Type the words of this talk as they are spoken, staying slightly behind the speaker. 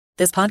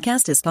This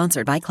podcast is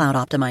sponsored by Cloud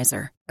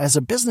Optimizer. As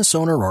a business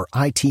owner or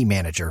IT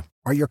manager,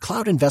 are your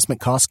cloud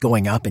investment costs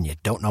going up and you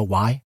don't know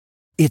why?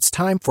 It's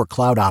time for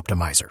Cloud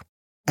Optimizer.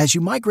 As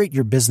you migrate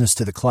your business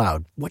to the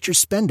cloud, what you're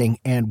spending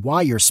and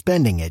why you're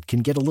spending it can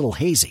get a little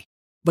hazy.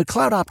 But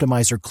Cloud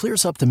Optimizer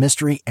clears up the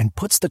mystery and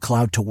puts the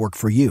cloud to work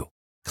for you.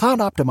 Cloud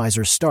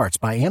Optimizer starts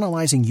by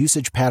analyzing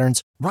usage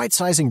patterns,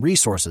 right-sizing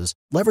resources,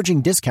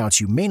 leveraging discounts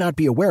you may not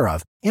be aware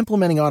of,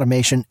 implementing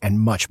automation, and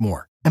much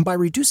more. And by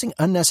reducing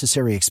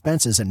unnecessary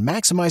expenses and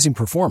maximizing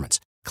performance,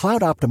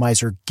 Cloud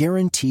Optimizer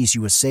guarantees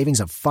you a savings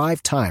of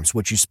 5 times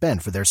what you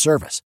spend for their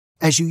service.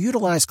 As you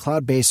utilize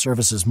cloud-based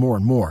services more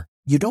and more,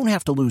 you don't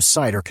have to lose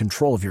sight or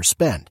control of your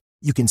spend.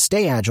 You can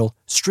stay agile,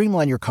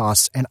 streamline your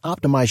costs, and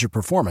optimize your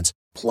performance,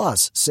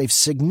 plus save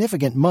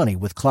significant money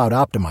with Cloud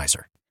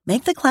Optimizer.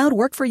 Make the cloud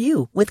work for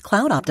you with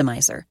Cloud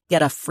Optimizer.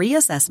 Get a free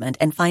assessment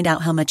and find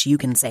out how much you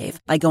can save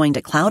by going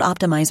to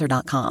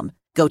cloudoptimizer.com.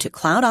 Go to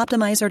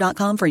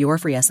cloudoptimizer.com for your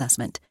free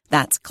assessment.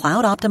 That's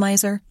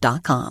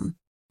cloudoptimizer.com.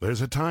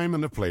 There's a time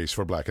and a place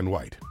for black and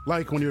white,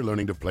 like when you're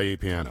learning to play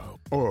piano,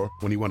 or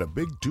when you want a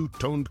big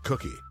two-toned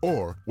cookie,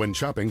 or when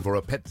shopping for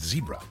a pet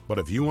zebra. But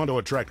if you want to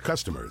attract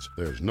customers,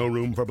 there's no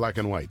room for black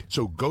and white.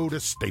 So go to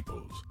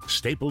Staples.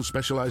 Staples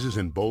specializes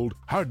in bold,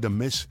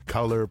 hard-to-miss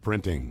color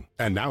printing.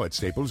 And now at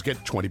Staples, get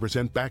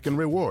 20% back in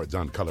rewards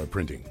on color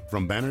printing,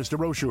 from banners to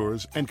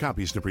brochures and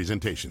copies to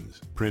presentations.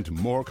 Print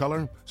more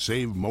color,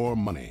 save more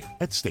money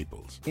at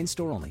Staples.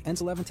 In-store only.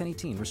 Ends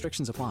 11/10/18.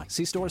 Restrictions apply.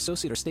 See store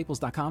associate or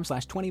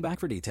staples.com/20back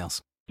for details.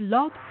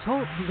 Blog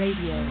Talk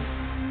Radio.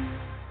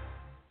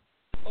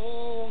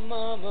 Oh,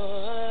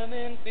 Mama, I'm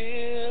in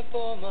fear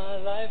for my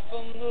life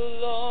from the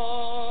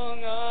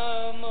long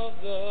arm of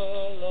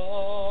the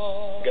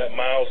law. Got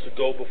miles to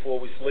go before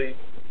we sleep.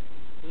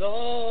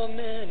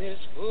 Lawman is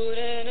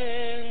putting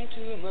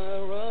into my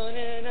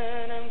running,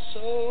 and I'm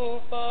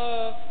so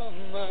far from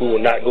my We will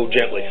not go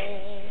gently.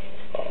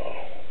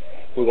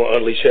 We're going to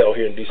unleash hell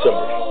here in December.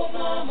 Oh,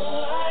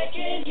 Mama, I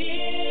can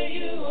hear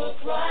you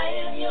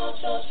crying. You're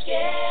so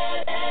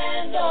scared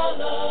and all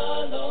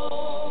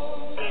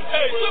alone.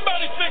 Hey,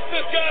 somebody fix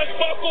this guy's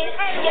buckle so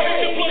he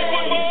can play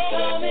football.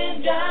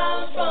 Coming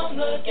down from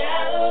the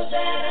gallows,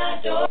 and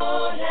I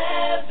don't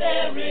have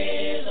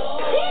very long.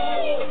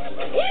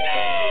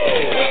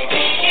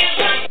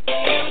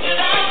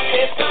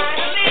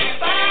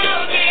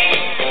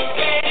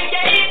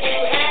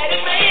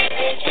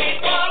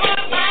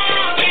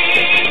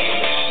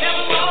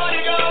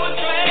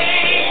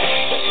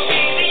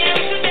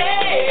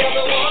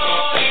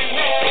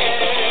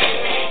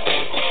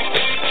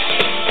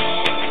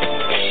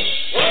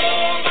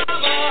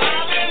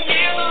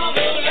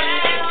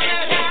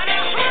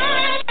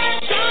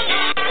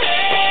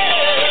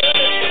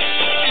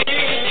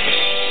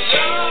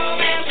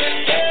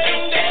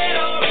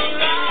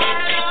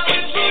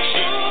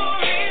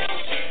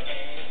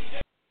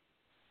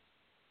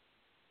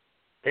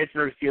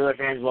 Pittsburgh Steelers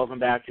fans, welcome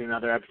back to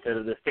another episode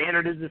of The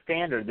Standard is the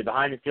Standard, the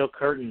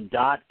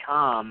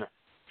BehindTheSteelCurtain.com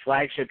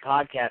flagship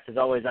podcast. As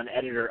always, I'm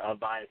editor of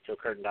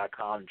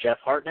BehindTheSteelCurtain.com, Jeff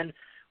Hartman.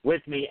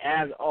 With me,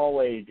 as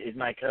always, is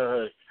my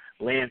co-host,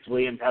 Lance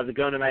Williams. How's it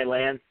going tonight,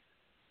 Lance?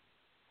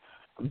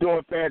 I'm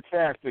doing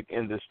fantastic,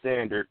 and the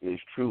Standard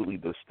is truly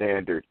the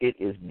Standard. It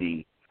is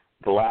the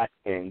black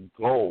and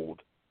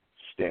gold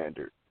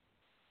Standard.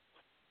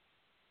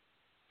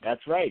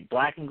 That's right,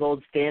 black and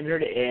gold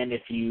Standard, and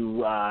if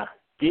you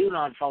do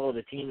not follow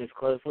the team as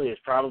closely as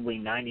probably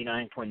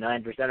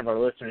 99.9% of our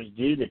listeners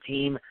do, the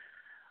team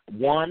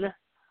won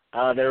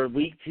their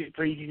Week 2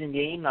 preseason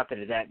game. Not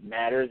that that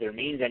matters or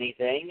means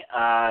anything.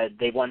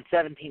 They won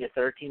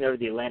 17-13 over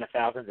the Atlanta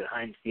Falcons at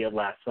Heinz Field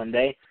last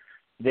Sunday.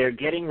 They're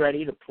getting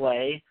ready to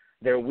play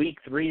their Week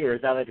 3, or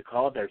as I like to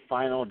call it, their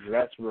final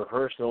dress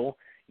rehearsal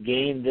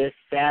game this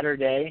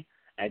Saturday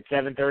at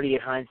 7:30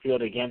 at Heinz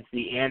Field against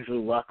the Andrew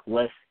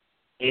Luck-less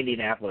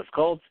Indianapolis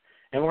Colts.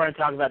 And we're going to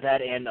talk about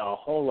that and a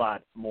whole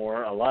lot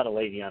more, a lot of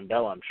Le'Veon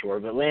Bell, I'm sure.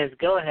 But, Lance,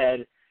 go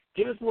ahead.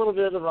 Give us a little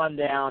bit of the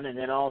rundown, and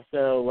then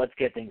also let's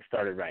get things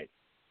started right.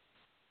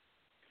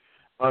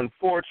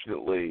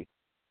 Unfortunately,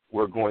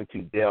 we're going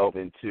to delve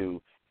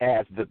into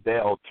As the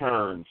Bell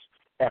Turns,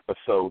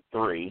 Episode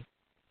 3.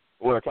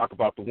 We're going to talk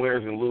about the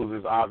winners and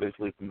losers,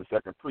 obviously, from the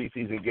second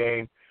preseason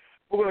game.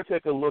 We're going to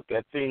take a look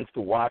at things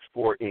to watch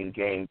for in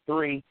Game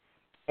 3,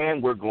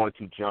 and we're going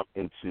to jump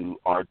into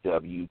our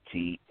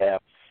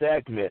WTF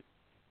segment.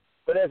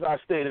 But as I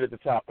stated at the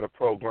top of the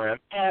program,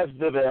 As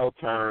the Bell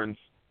Turns,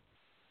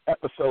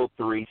 Episode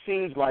 3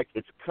 seems like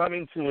it's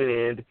coming to an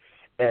end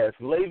as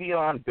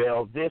Le'Veon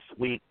Bell this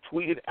week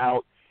tweeted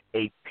out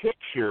a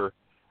picture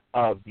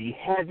of the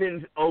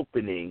heavens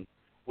opening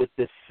with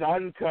the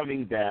sun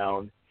coming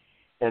down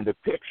and the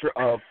picture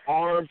of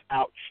arms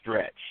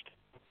outstretched.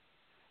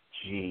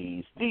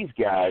 Jeez, these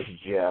guys,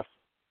 Jeff,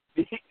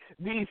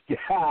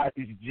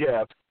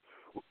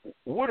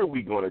 what are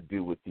we going to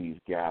do with these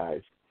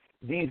guys?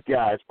 These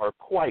guys are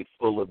quite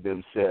full of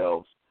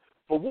themselves.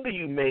 But what do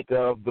you make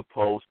of the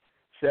post,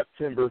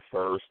 September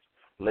 1st,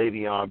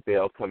 Le'Veon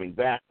Bell coming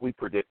back? We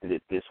predicted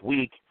it this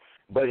week.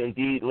 But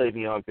indeed,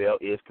 Le'Veon Bell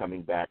is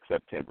coming back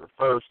September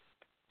 1st.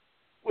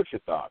 What's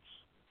your thoughts?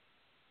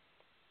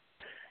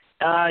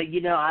 I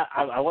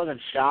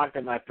wasn't shocked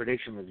that my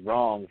prediction was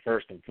wrong,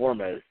 first and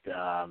foremost.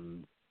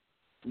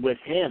 With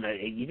him,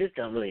 you just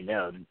don't really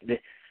know.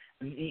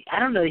 I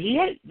don't know. He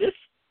had this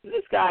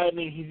guy, I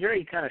mean, he's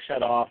very kind of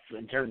shut off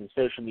in terms of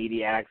social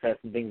media access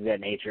and things of that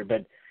nature,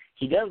 but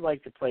he does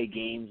like to play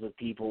games with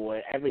people.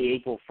 Every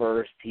April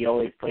 1st, he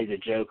always plays a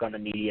joke on the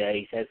media.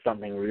 He says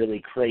something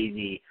really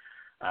crazy.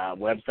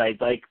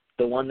 Websites like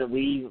the one that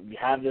we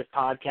have this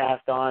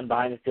podcast on,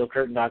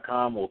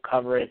 BehindTheSteelCurtain.com, will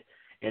cover it,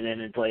 and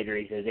then later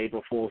he says,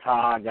 April Fool's,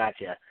 ha,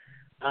 gotcha.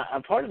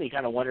 Part of me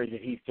kind of wonders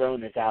if he's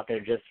throwing this out there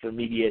just for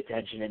media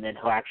attention, and then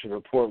he'll actually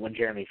report when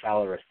Jeremy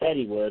Fowler said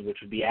he would, which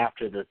would be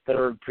after the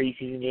third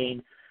preseason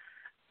game.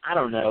 I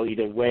don't know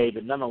either way,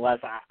 but nonetheless,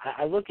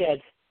 I look at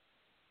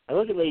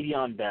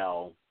Le'Veon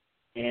Bell,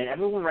 and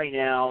everyone right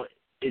now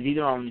is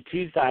either on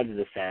two sides of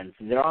the fence.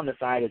 They're on the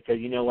side that says,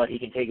 you know what, he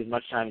can take as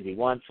much time as he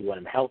wants. We want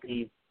him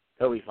healthy.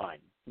 He'll be fine.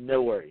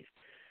 No worries.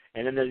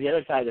 And then there's the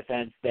other side of the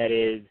fence that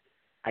is,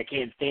 I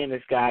can't stand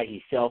this guy.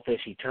 He's selfish.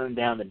 He turned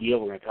down the deal.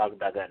 We're going to talk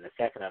about that in a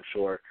second, I'm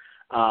sure.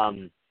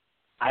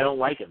 I don't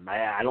like him.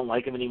 I don't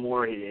like him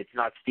anymore. It's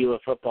not Steeler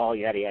football,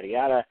 yada, yada,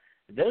 yada.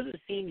 Those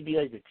seem to be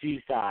like the two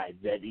sides,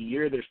 that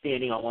you're either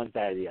standing on one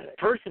side or the other.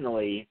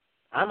 Personally,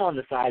 I'm on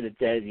the side that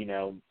says,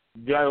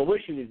 do I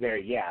wish he was there?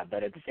 Yeah,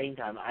 but at the same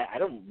time, I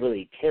don't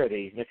really care that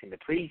he's missing the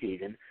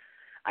preseason.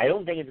 I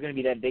don't think it's going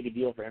to be that big a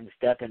deal for him to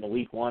step into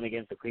Week 1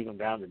 against the Cleveland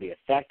Browns and be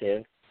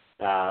effective,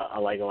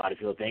 like a lot of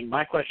people think.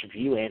 My question for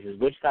you, Lance, is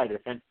which side of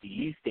the fence do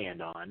you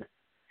stand on?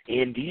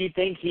 And do you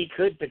think he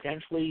could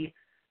potentially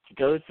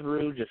go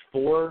through just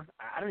 4,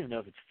 I don't even know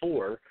if it's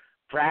 4,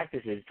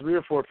 practices, 3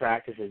 or 4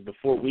 practices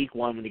before Week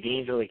 1 when the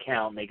games really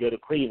count and they go to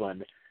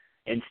Cleveland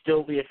and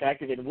still be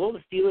effective? And will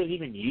the Steelers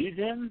even use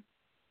him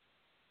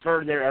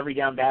for their every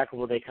down back, or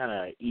will they kind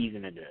of ease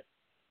him into it?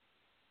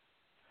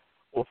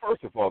 Well,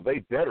 first of all, they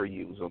better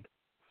use him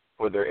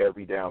for their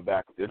every down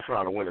back if they're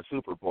trying to win a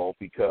Super Bowl,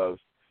 because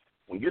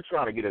when you're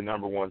trying to get a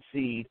number 1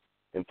 seed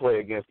and play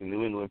against the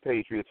New England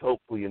Patriots,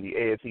 hopefully in the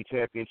AFC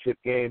Championship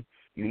game,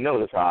 you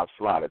notice how I've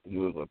slotted the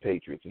New England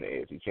Patriots in the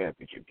AFC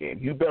Championship game.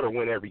 You better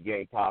win every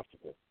game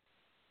possible.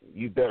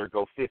 You better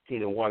go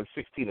 15-1,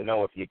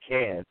 16-0 if you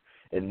can,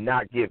 and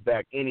not give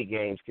back any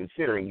games,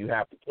 considering you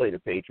have to play the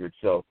Patriots.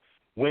 So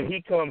when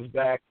he comes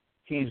back,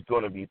 he's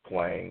going to be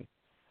playing.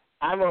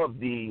 I'm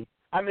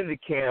in the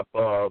camp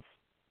of,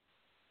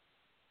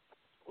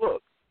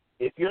 look,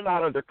 if you're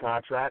not under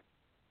contract,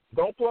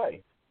 don't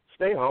play.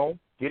 Stay home,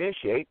 get in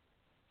shape,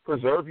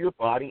 preserve your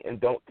body, and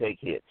don't take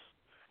hits.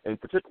 And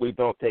particularly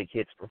don't take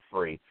hits for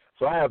free.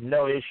 So I have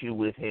no issue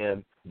with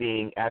him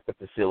being at the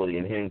facility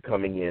and him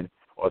coming in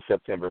on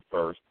September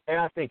 1st. And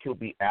I think he'll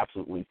be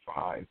absolutely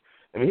fine.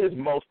 I mean, his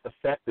most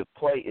effective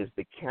play is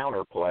the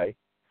counter play.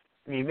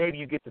 I mean, maybe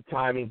you get the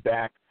timing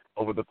back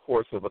over the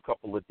course of a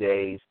couple of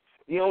days.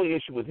 The only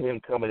issue with him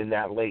coming in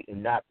that late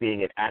and not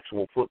being in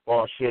actual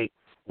football shape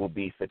will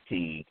be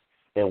fatigue,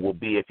 and will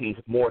be if he's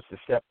more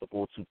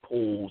susceptible to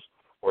pulls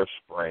or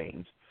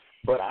sprains.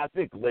 But I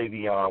think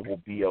Le'Veon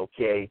will be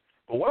okay.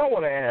 But what I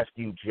want to ask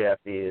you, Jeff,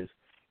 is,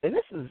 and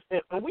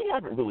we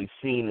haven't really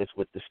seen this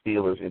with the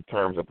Steelers in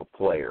terms of a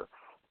player,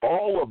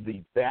 all of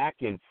the back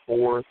and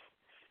forth,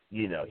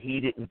 he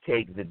didn't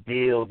take the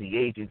deal, the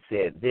agent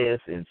said this,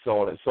 and so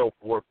on and so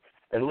forth.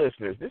 And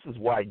listeners, this is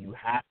why you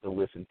have to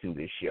listen to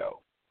this show.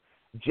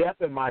 Jeff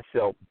and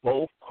myself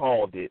both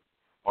called it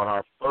on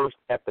our first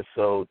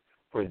episode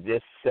for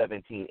this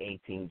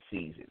 17-18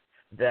 season,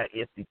 that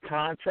if the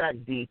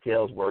contract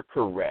details were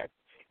correct,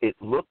 it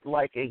looked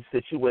like a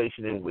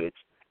situation in which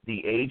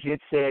the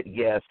agent said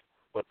yes,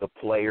 but the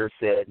player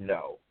said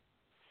no.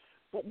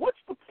 But what's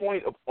the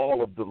point of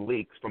all of the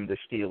leaks from the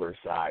Steelers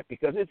side?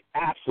 Because it's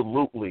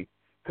absolutely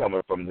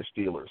coming from the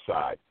Steelers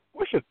side.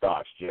 What's your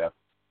thoughts, Jeff?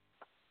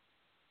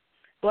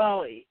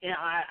 Well,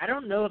 I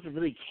don't know if it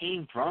really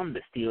came from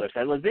the Steelers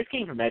side. Look, this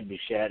came from Ed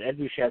Bouchette. Ed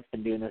Bouchette's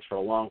been doing this for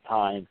a long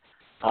time.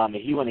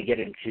 If you want to get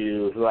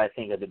into who I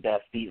think are the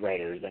best beat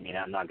writers, I mean,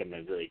 I'm not going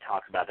to really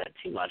talk about that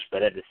too much.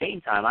 But at the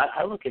same time,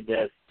 I look at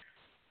this.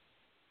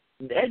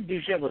 Ed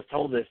Bouchette was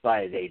told this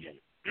by his agent.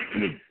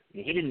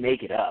 He didn't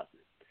make it up.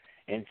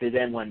 And so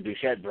then when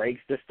Bouchette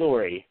breaks the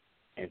story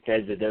and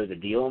says that there was a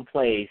deal in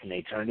place and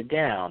they turned it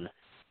down,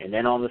 and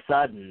then all of a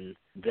sudden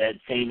that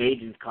same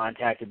agent's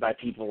contacted by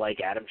people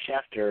like Adam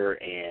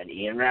Schefter and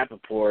Ian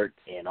Rappaport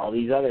and all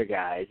these other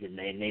guys, and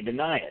they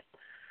deny it.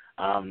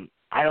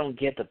 I don't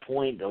get the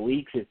point. The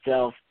leaks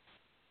itself,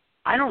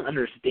 I don't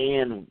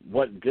understand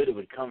what good it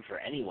would come for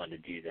anyone to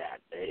do that.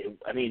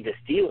 I mean, the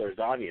Steelers,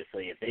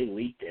 obviously, if they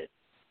leaked it,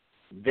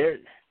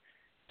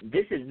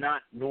 this is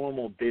not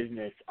normal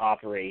business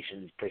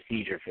operations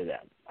procedure for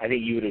them. I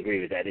think you would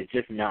agree with that. It's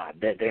just not.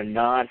 They're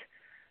not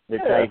the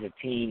type of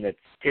team that's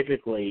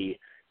typically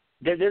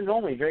 – they're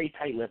normally very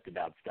tight-lipped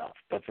about stuff.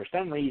 But for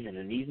some reason,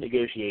 in these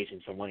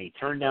negotiations, from when he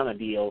turned down a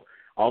deal,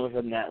 all of a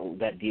sudden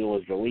that deal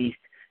was released,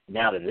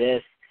 now to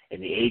this,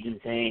 and the agent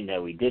saying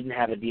that we didn't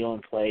have a deal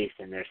in place,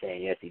 and they're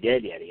saying, yes, he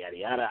did, yada, yada,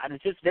 yada. And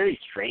it's just very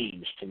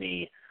strange to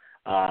me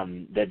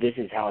that this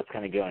is how it's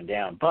kind of going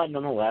down. But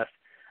nonetheless,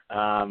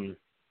 I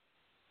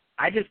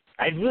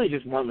really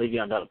just want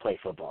Le'Veon Bell to play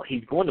football.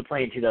 He's going to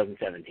play in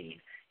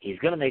 2017. He's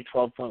going to make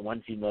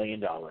 $12.12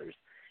 million.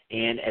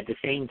 And at the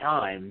same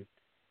time,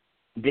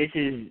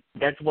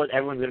 that's what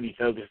everyone's going to be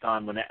focused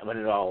on when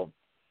it all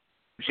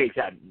shakes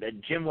out.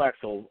 Jim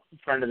Wexell,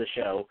 friend of the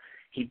show,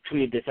 he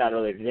tweeted this out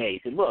earlier today.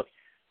 He said, look,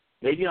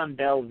 Le'Veon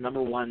Bell's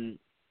number one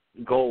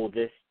goal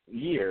this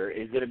year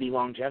is going to be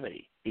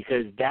longevity,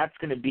 because that's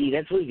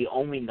really the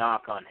only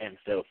knock on him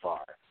so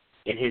far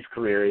in his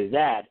career, is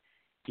that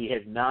he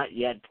has not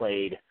yet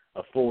played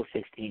a full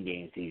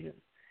 16-game season.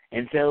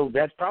 And so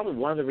that's probably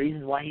one of the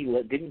reasons why he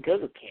didn't go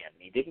to camp.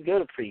 He didn't go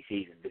to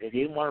preseason, because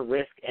he didn't want to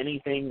risk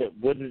anything that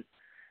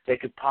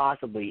could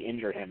possibly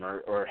injure him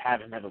or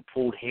have him have a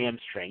pulled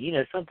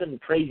hamstring, something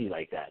crazy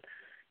like that.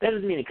 That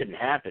doesn't mean it couldn't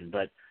happen,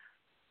 but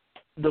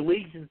the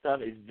leagues and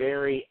stuff is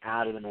very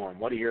out of the norm.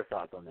 What are your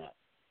thoughts on that?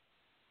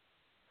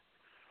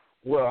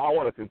 Well, I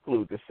want to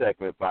conclude this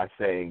segment by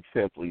saying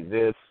simply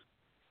this.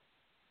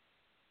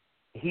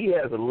 He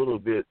has a little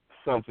bit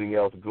something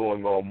else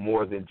going on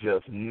more than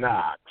just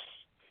knocks.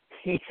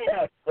 He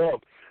has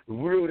some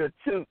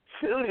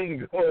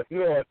tooting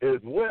going on as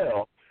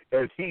well,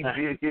 as he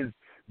did his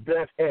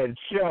Beth and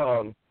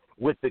Chung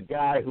with the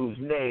guy whose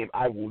name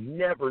I will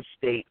never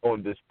state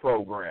on this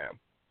program.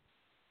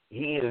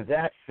 He and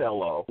that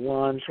fellow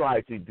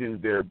tried to do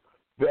their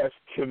best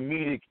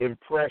comedic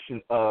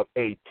impression of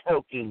a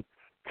token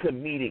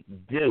comedic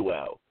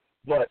duo.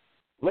 But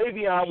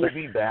Le'Veon will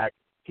be back.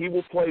 He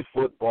will play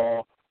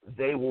football.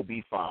 They will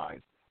be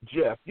fine.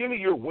 Jeff, give me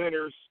your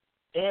winners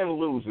and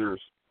losers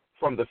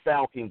from the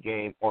Falcon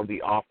game on the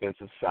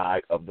offensive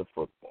side of the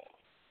football.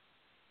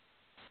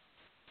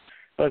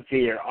 Let's see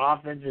your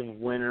offensive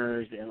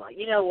winners, and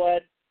you know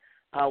what?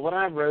 When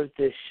I wrote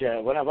this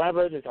when I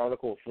wrote this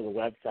article for the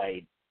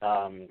website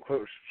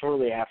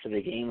shortly after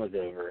the game was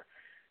over,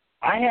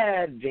 I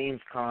had James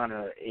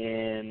Conner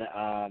in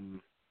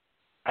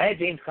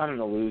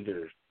the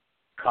losers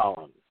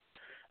column.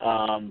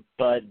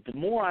 But the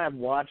more I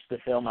watched the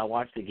film, I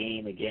watched the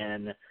game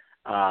again,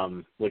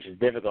 which is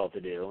difficult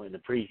to do in the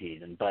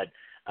preseason. But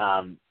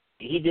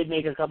he did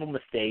make a couple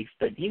mistakes.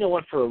 But you know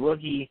what? For a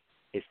rookie,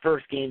 his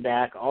first game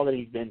back, all that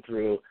he's been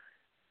through,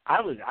 I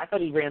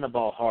thought he ran the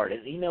ball hard.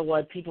 And you know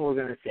what? People were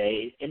going to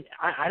say, and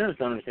I just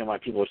don't understand why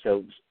people are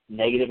so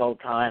negative all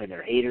the time and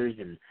they're haters.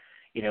 And,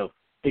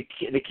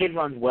 the kid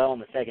runs well in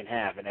the second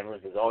half, and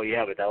everyone says, oh,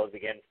 yeah, but that was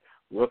against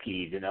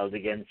rookies, and that was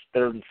against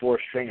third and fourth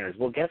stringers.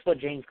 Well, guess what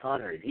James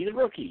Conner is? He's a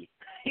rookie.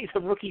 He's a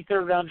rookie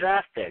third-round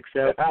draft pick.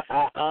 So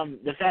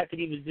the fact that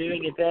he was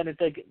doing it then,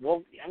 it's like,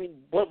 well, I mean,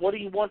 what do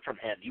you want from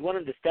him? You want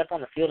him to step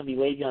on the field and be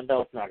Le'Veon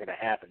Bell? It's not going to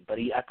happen. But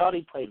I thought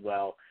he played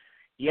well.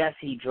 Yes,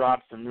 he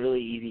dropped some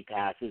really easy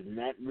passes, and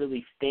that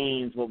really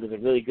stains what was a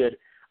really good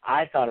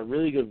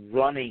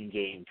running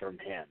game from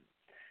him.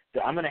 So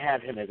I'm going to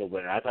have him as a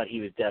winner. I thought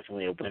he was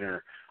definitely a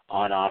winner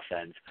on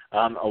offense.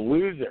 A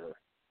loser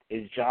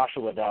is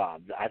Joshua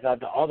Dobbs. I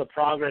thought all the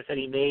progress that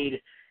he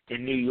made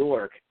in New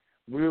York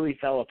really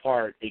fell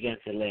apart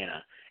against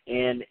Atlanta.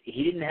 And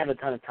he didn't have a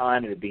ton of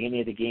time at the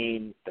beginning of the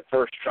game. The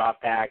first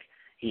drop back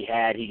he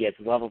gets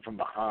leveled from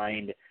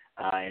behind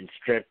and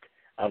stripped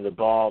of the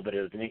ball, but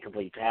it was an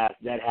incomplete pass.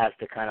 That has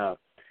to kind of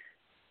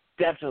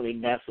definitely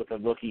mess with a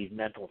rookie's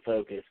mental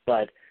focus.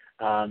 But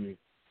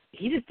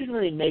he just didn't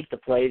really make the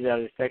plays that I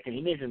was expecting.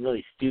 He made some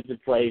really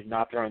stupid plays,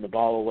 not throwing the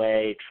ball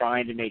away,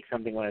 trying to make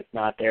something when it's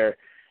not there.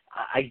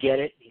 I get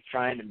it. He's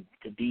trying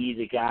to be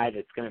the guy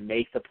that's going to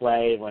make the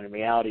play, when in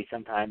reality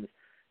sometimes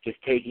just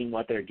taking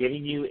what they're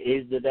giving you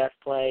is the best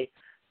play.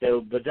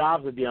 So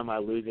Dobbs would be on my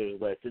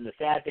losers list. And the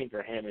sad thing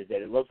for him is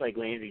that it looks like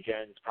Landry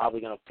Jones is probably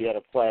going to be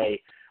able to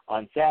play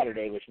on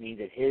Saturday, which means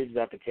that his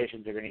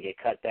repetitions are going to get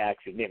cut back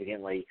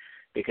significantly,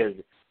 because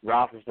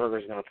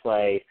Roethlisberger is going to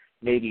play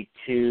maybe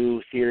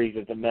 2 series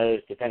at the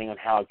most, depending on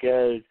how it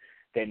goes.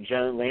 Then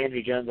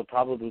Landry Jones will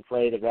probably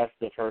play the rest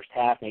of the first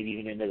half, maybe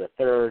even into the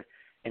third.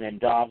 And then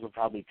Dobbs will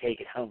probably take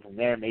it home from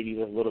there, maybe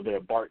with a little bit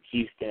of Bart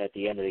Houston at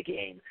the end of the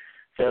game.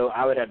 So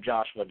I would have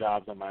Joshua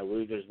Dobbs on my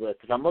losers list.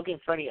 If I'm looking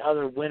for any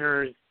other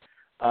winners,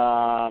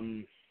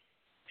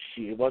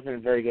 it wasn't a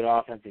very good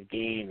offensive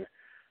game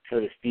for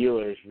the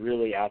Steelers,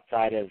 really,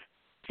 outside of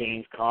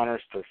James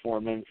Conner's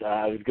performance.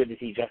 It was good to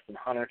see Justin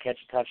Hunter catch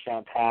a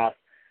touchdown pass.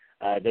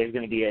 There's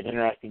going to be an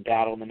interesting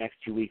battle in the next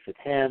 2 weeks with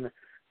him.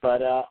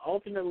 But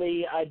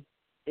ultimately,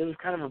 it was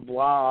kind of a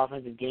blah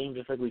offensive game,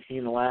 just like we've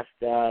seen the last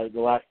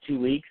 2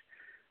 weeks.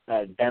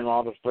 Ben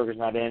Roethlisberger's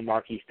not in.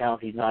 Marquise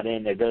Pouncey's not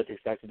in. They're both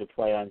expected to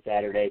play on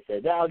Saturday. So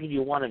I'll give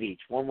you one of each,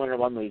 one winner,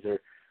 one loser.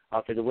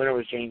 I'll say the winner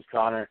was James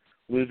Conner.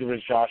 Loser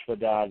was Joshua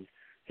Dobbs.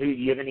 Do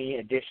you have any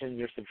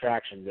additions or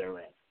subtractions there,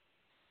 Lance?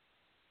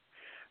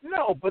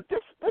 No, but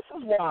this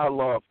is why I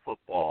love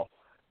football,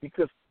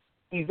 because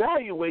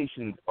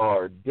evaluations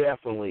are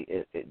definitely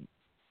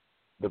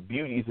the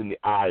beauty's in the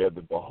eye of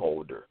the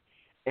beholder.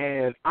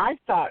 And I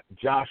thought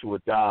Joshua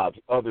Dobbs,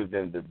 other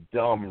than the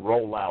dumb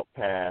rollout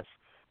pass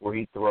where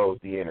he throws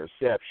the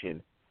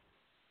interception,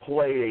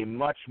 played a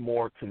much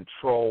more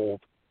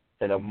controlled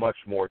and a much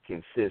more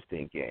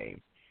consistent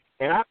game.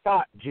 And I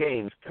thought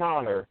James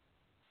Conner,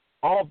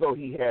 although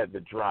he had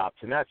the drops,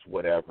 and that's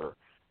whatever,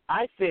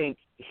 I think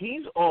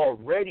he's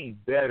already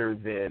better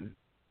than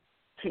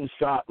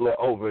Toussaint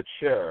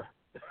L'Ouverture,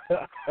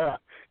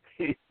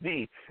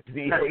 the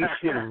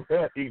Haitian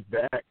running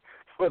back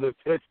for the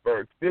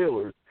Pittsburgh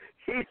Steelers.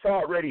 He's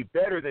already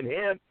better than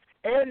him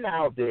and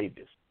now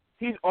Davis.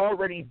 He's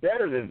already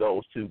better than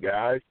those two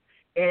guys.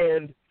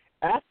 And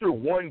after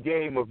one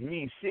game of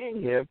me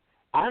seeing him,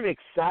 I'm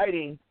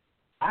excited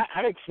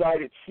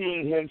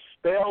seeing him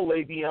spell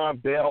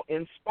Le'Veon Bell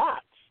in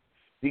spots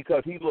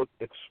because he looked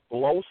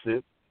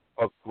explosive,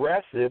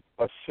 aggressive,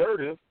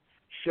 assertive,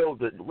 showed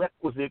the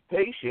requisite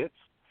patience.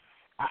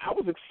 I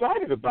was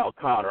excited about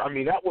Conner. I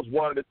mean, that was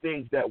one of the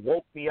things that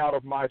woke me out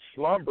of my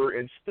slumber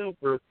and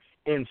stupor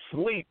and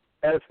sleep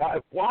as I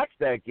watched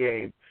that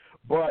game.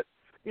 But,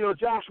 you know,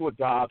 Joshua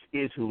Dobbs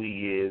is who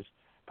he is.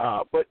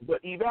 But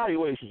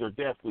evaluations are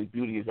definitely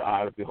beauty is the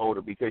eye of the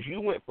beholder because you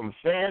went from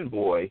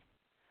fanboy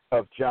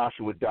of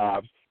Joshua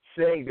Dobbs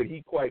saying that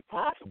he quite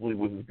possibly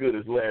was as good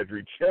as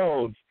Landry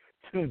Jones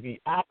to the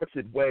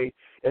opposite way.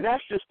 And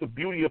that's just the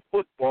beauty of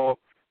football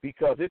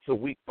because it's a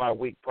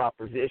week-by-week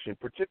proposition,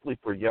 particularly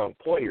for young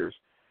players.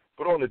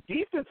 But on the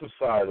defensive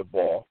side of the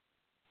ball,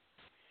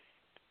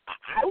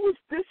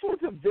 this was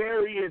a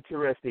very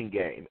interesting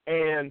game.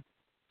 And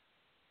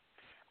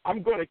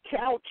I'm going to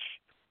couch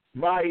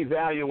my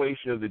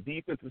evaluation of the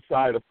defensive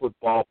side of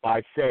football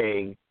by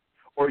saying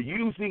or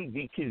using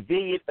the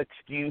convenient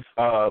excuse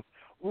of,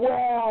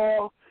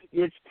 well,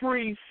 it's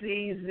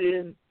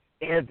preseason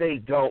and they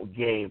don't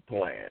game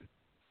plan.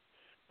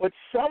 But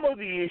some of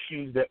the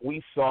issues that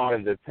we saw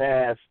in the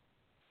past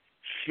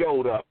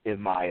showed up,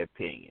 in my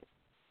opinion.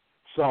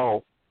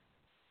 So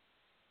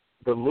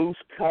the loose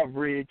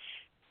coverage,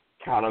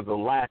 kind of the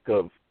lack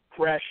of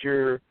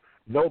pressure,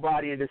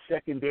 nobody in the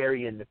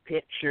secondary in the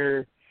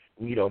picture,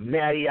 you know,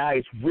 Matty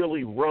Ice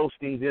really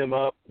roasting them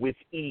up with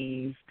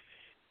ease,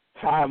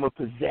 time of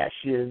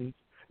possession,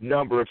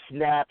 number of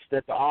snaps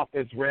that the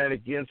offense ran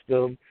against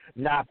them,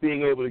 not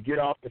being able to get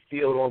off the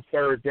field on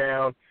third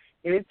down.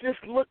 And it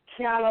just looked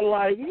kind of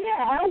like,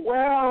 yeah,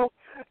 well,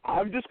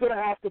 I'm just going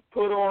to have to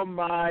put on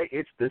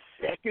it's the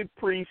second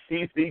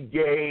preseason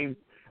game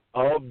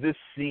of the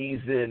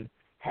season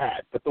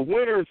hat. But the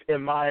winners,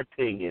 in my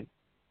opinion,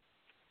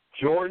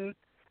 Jordan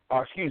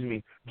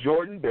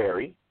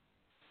Berry,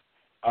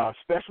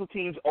 special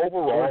teams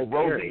overall,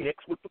 Rosie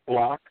Nix with the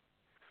block.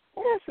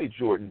 Why did I say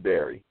Jordan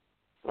Berry?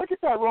 Did I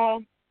get that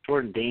wrong?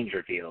 Jordan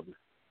Dangerfield.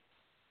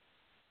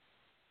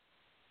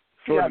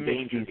 Jordan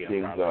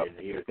Dangerfield, probably,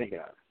 that you were thinking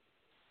of.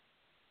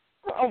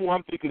 Oh,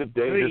 I'm thinking of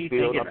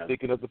Dangerfield. I'm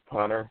thinking of the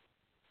punter.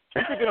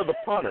 I'm thinking of the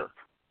punter.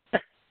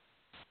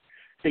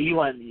 So you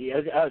want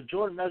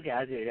Jordan? Okay,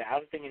 I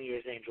was thinking you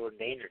were saying Jordan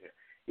Dangerfield.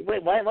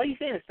 Wait, why are you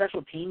saying a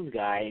special teams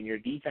guy and your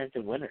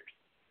defensive winners?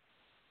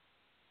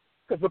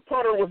 Because the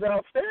punter was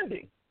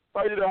outstanding.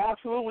 I did an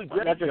absolutely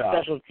great job. That's a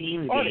special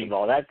teams game,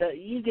 ball.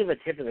 You give a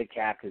tip of the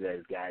cap to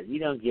those guys. You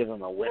don't give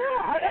them a winner.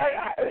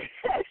 I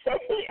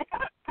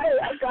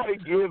got to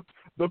give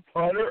the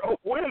punter a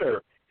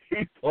winner.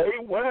 He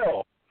played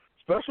well.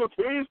 Special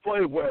teams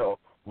played well.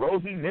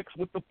 Rosie Nix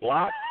with the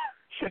block.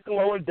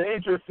 Chicolo and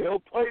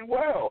Dangerfield played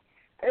well.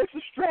 It's a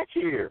stretch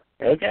here.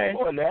 Okay.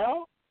 Come on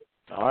now.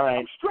 All right.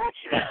 I'm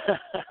stretching.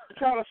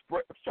 trying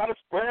to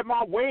spread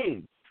my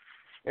wings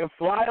and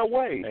fly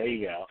away. There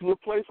you go. To a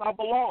place I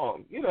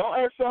belong. You know,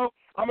 and so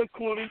I'm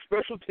including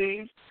special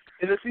teams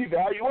in this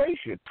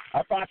evaluation.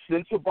 I thought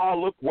Sensabaugh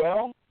looked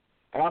well,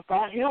 and I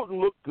thought Hilton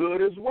looked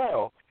good as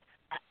well.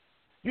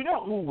 You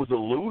know who was a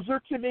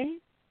loser to me?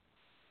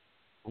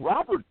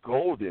 Robert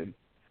Golden.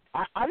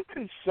 I'm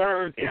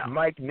concerned if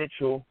Mike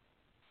Mitchell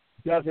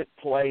doesn't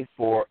play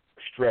for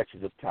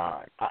stretches of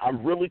time.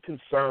 I'm really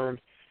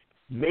concerned.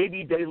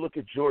 Maybe they look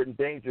at Jordan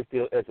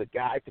Dangerfield as a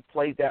guy to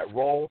play that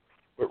role,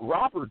 but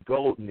Robert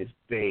Golden is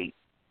bait.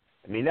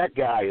 I mean, that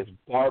guy is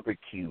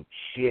barbecue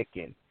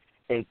chicken.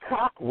 And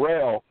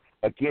Cockrell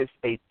against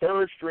a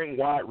third-string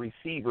wide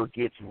receiver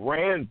gets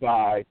ran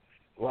by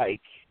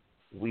like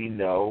we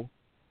know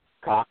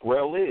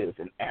Cockrell is,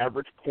 an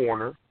average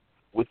corner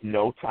with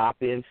no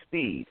top-end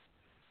speed.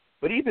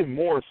 But even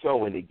more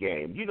so in the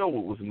game, you know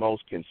what was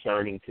most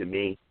concerning to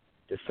me?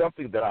 Is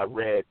something that I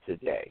read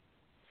today,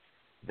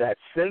 that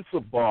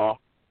Sensabaugh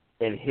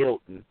and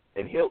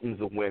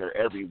Hilton's a winner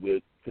every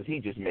week because he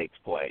just makes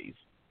plays.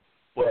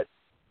 But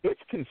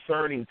it's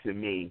concerning to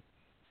me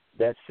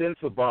that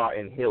Sensabaugh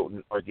and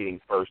Hilton are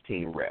getting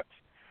first-team reps.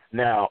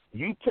 Now,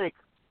 you take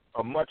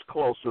a much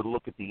closer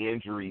look at the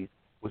injuries.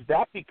 Was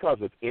that because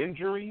of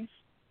injuries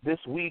this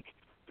week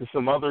to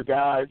some other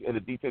guys in the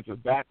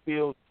defensive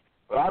backfield?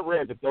 But I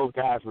read that those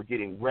guys were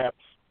getting reps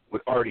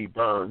with Artie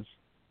Burns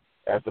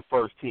as the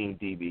first-team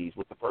DBs,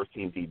 with the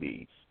first-team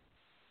DBs.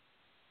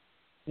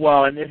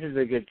 Well, and this is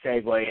a good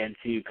segue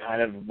into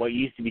kind of what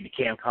used to be the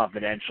Camp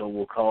Confidential.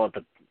 We'll call it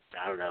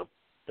I don't know,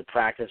 the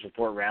practice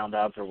report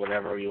roundups or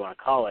whatever you want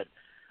to call it,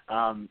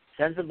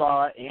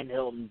 Sensabaugh and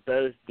Hilton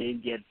both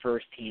did get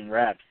first-team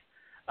reps.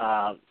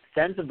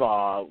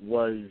 Sensabaugh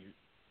was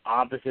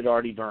opposite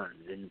Artie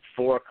Burns and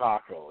for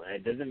Cockrell.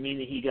 It doesn't mean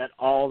that he got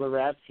all the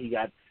reps. He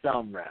got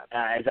some reps.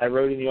 As I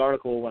wrote in the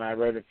article when I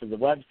wrote it for the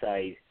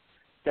website,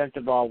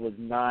 Sensabaugh was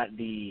not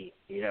the,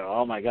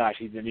 oh my gosh,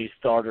 he's the new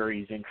starter.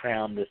 He's been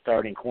crowned the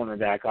starting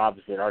cornerback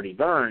opposite Artie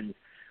Burns.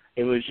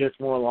 It was just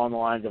more along the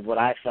lines of what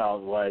I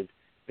felt was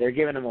they're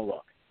giving him a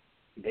look.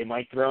 They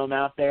might throw him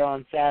out there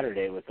on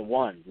Saturday with the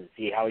ones and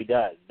see how he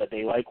does. But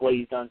they like what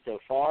he's done so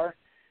far.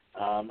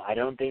 I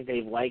don't think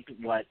they've liked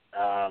what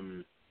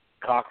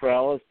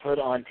Cockrell has put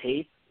on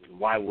tape.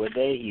 Why would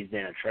they? He's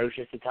been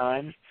atrocious at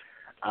times.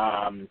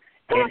 And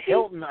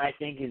Hilton, I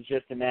think, is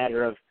just a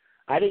matter of,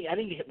 I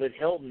think with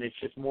Hilton, it's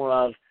just more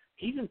of,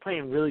 he's been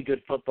playing really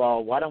good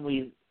football. Why don't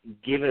we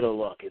give it a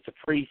look? It's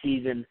a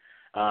preseason.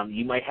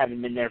 You might have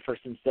him in there for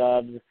some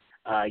subs.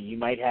 You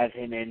might have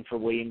him in for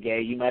William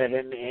Gay. You might have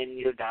him in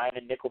your dime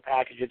and nickel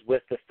packages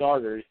with the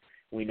starters.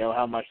 We know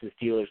how much the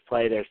Steelers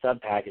play their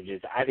sub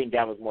packages. I think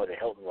that was more the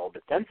Hilton role.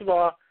 But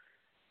Sensabaugh,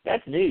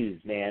 that's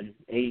news, man.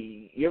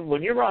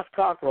 When you're Ross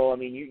Cockrell, I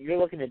mean, you're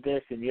looking at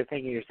this and you're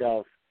thinking to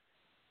yourself,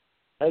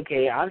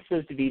 okay, I'm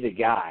supposed to be the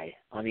guy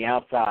on the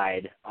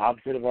outside,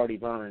 opposite of Artie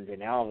Burns, and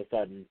now all of a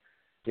sudden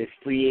this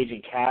free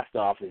agent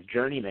cast-off, this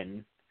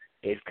journeyman,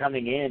 is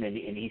coming in and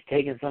he's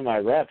taking some of my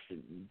reps.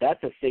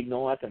 That's a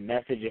signal. That's a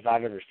message if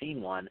I've ever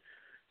seen one.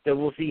 So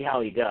we'll see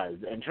how he does.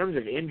 In terms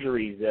of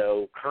injuries,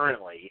 though,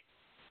 currently,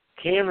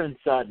 Cameron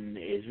Sutton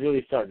is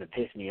really starting to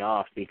piss me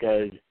off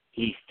because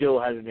he still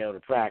hasn't been able to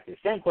practice.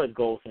 Senquez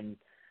Golson,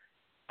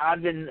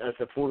 I've been a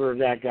supporter of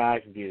that guy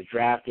since he was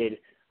drafted.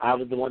 I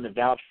was the one that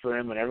vouched for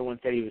him when everyone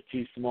said he was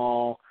too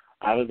small.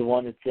 I was the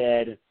one that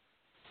said,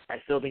 I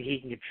still think he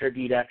can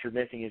contribute after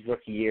missing his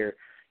rookie year.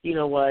 You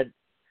know what?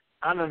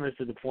 I'm almost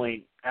to the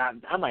point,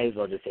 I might as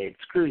well just say,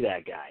 screw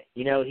that guy.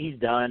 He's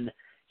done.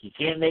 He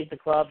can't make the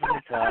club from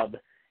the tub.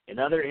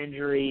 Another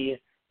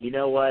injury. You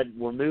know what?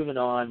 We're moving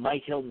on.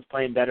 Mike Hilton's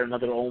playing better,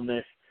 another Ole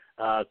Miss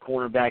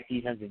cornerback,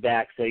 defensive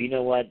back. So you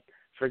know what?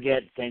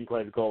 Forget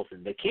Senquez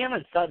Golson. But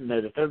Cameron Sutton,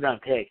 though, the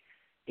third-round pick,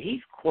 he's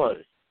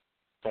close.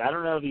 But I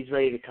don't know if he's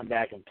ready to come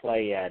back and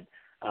play yet.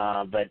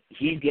 But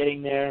he's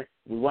getting there.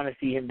 We want to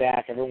see him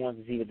back. Everyone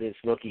wants to see what this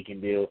rookie can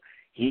do.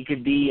 He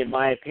could be, in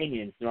my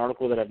opinion, it's an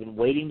article that I've been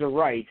waiting to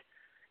write,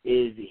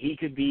 is he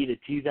could be the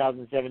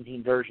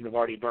 2017 version of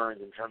Artie Burns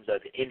in terms of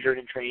injured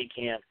in training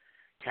camp,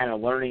 kind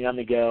of learning on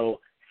the go.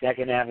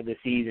 Second half of the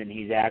season,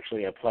 he's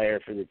actually a player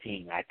for the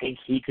team. I think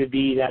he could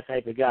be that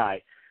type of guy,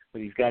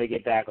 but he's got to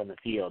get back on the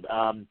field.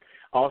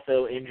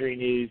 Also, injury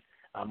news,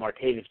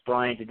 Martavis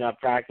Bryant did not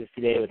practice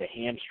today with a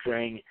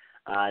hamstring.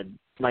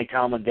 Mike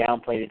Tomlin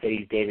downplayed it that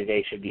he's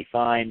day-to-day, should be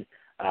fine.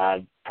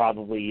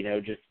 Probably,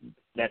 just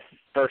that's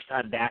first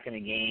time back in the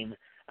game.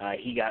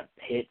 He got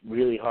hit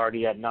really hard.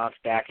 He got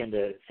knocked back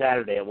into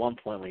Saturday at one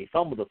point when he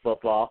fumbled the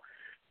football.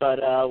 But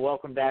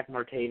welcome back,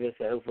 Martavis.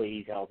 Hopefully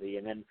he's healthy.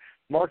 And then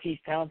Marquise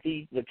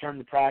Pouncey returned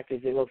to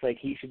practice. It looks like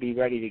he should be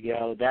ready to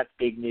go. That's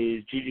big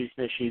news. Juju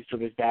Smith-Schuster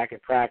was back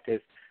at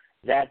practice.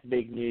 That's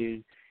big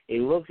news.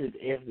 It looks as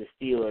if the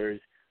Steelers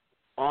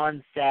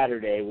on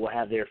Saturday will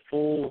have their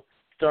full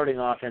starting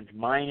offense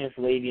minus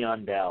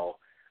Le'Veon Bell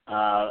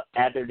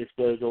at their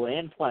disposal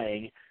and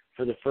playing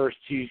for the first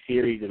two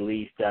series at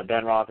least.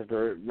 Ben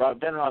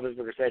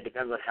Roethlisberger said it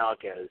depends on how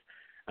it goes.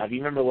 If you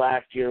remember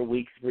last year,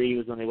 week 3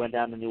 was when they went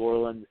down to New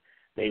Orleans.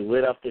 They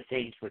lit up the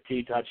Saints for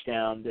 2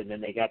 touchdowns, and then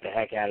they got the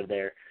heck out of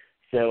there.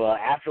 So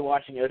after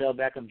watching Odell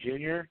Beckham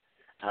Jr.,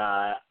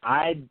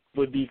 I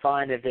would be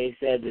fine if they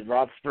said that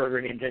Roethlisberger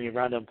and Antonio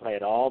Brown don't play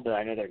at all, but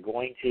I know they're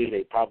going to.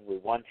 They probably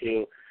want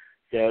to.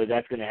 So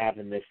that's going to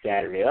happen this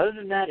Saturday. Other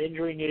than that,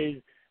 injury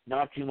news,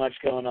 not too much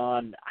going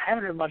on. I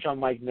haven't heard much on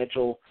Mike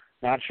Mitchell.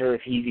 Not sure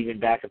if he's even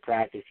back at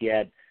practice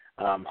yet.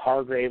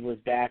 Hargrave was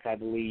back, I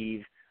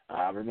believe.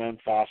 Ramon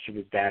Foster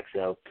was back.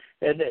 So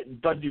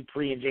Bud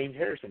Dupree and James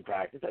Harrison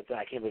practice.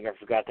 I can't believe I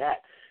forgot that.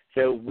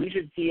 So we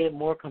should see a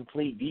more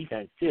complete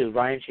defense, too.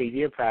 Ryan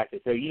Shazier practice.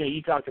 So,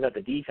 you talked about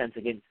the defense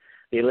against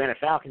the Atlanta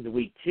Falcons in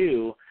week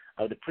 2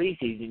 of the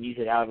preseason. You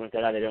said how everyone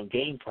said how they don't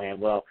game plan.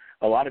 Well,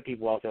 a lot of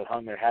people also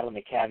hung their hat on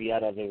the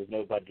caveat of there was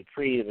no Bud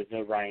Dupree, there was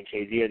no Ryan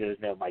Shazier, there was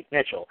no Mike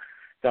Mitchell.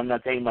 So I'm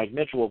not saying Mike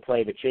Mitchell will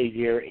play, but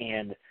Shazier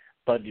and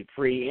Bud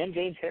Dupree and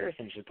James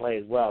Harrison should play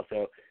as well.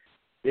 So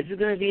this is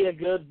going to be a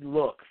good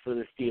look for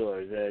the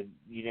Steelers,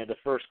 the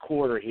first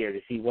quarter here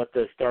to see what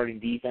the starting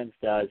defense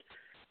does.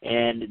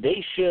 And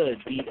they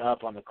should beat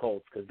up on the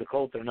Colts because the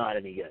Colts are not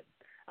any good.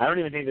 I don't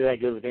even think they're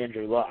that good with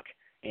Andrew Luck.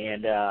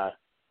 And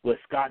with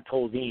Scott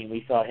Tolzien,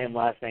 we saw him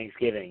last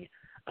Thanksgiving.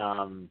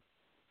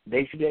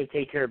 They should be able to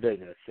take care of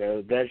business.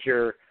 So that's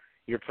your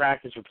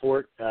practice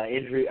report,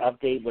 injury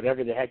update,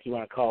 whatever the heck you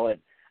want to call it.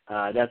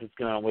 That's what's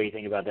going on. What do you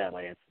think about that,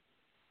 Lance?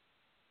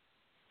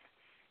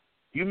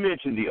 You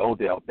mentioned the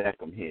Odell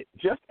Beckham hit.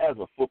 Just as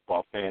a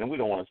football fan, and we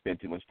don't want to spend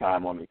too much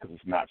time on it because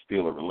it's not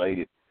Steeler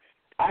related,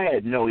 I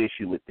had no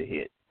issue with the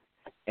hit.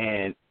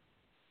 And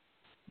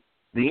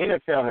the the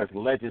NFL has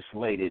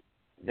legislated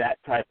that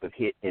type of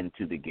hit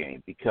into the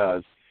game,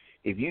 because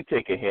if you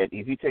take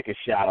a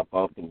shot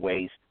above the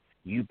waist,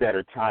 you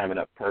better time it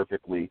up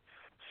perfectly,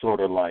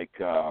 sort of like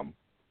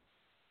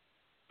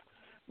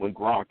when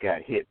Gronk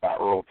got hit by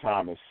Earl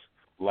Thomas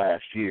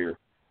last year.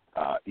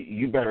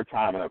 You better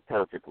time it up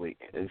perfectly.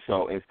 And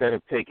so instead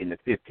of taking the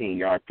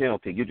 15-yard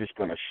penalty, you're just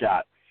going to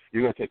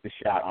take the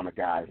shot on the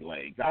guy's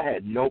legs. I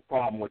had no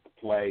problem with the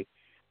play,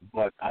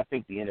 but I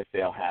think the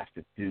NFL has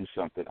to do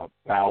something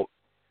about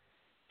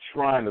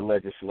trying to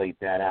legislate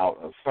that out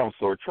of some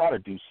sort, try to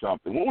do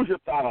something. What was your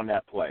thought on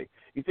that play?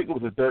 You think it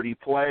was a dirty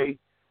play?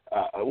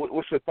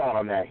 What's your thought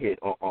on that hit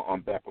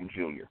on Beckham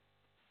Jr.?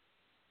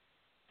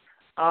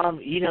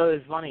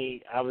 It's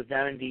funny. I was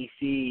down in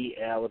D.C.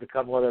 With a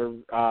couple other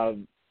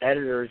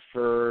editors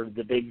for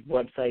the big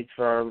websites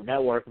for our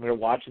network, and we were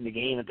watching the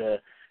game at the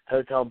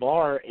hotel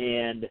bar,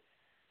 and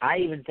I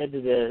even said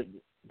to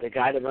the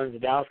guy that runs the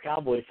Dallas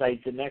Cowboys site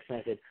sitting next to me,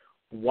 I said,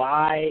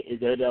 why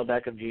is Odell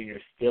Beckham Jr.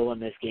 still in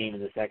this game in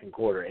the second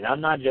quarter? And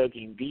I'm not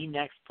joking. The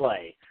next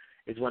play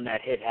is when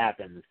that hit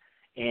happens.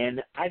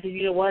 And I said,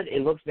 you know what?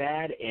 It looks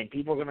bad, and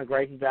people are going to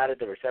gripe about it.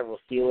 There were several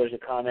Steelers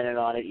that commented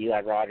on it. Eli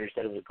Rogers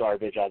said it was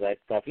garbage, all that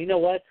stuff. You know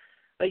what?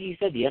 Like you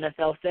said, the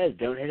NFL says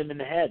don't hit him in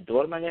the head. So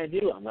what am I going to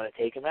do? I'm going to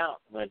take him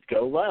out. I'm going to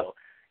go low.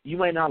 You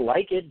might not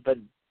like it, but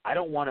I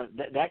don't want to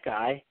that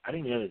guy, I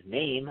don't even know his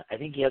name. I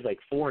think he has like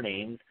 4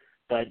 names,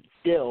 but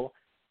still,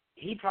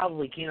 he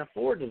probably can't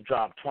afford to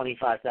drop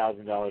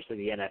 $25,000 to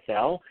the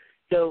NFL.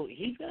 So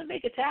he's going to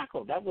make a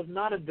tackle. That was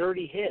not a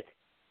dirty hit.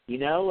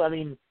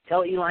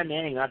 Tell Eli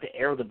Manning not to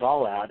air the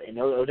ball out, and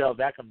Odell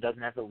Beckham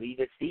doesn't have to leave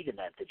his seat in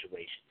that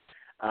situation.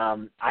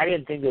 I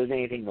didn't think there was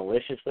anything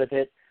malicious with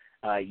it.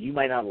 You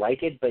might not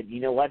like it, but you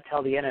know what?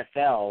 Tell the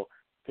NFL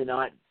to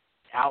not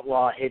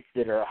outlaw hits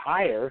that are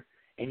higher,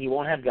 and you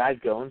won't have guys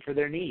going for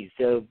their knees.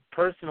 So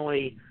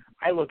personally,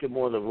 I look at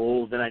more of the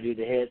rules than I do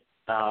the hit.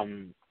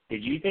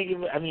 Did you think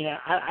I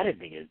didn't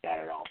think it was bad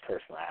at all,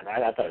 personally.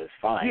 I thought it was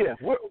fine. Yeah.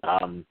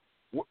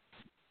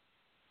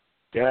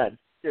 Go ahead.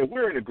 Yeah,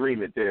 we're in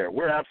agreement there.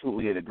 We're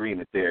absolutely in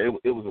agreement there.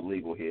 It was a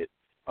legal hit.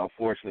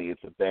 Unfortunately,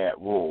 it's a bad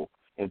rule.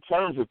 In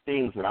terms of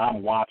things that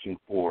I'm watching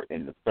for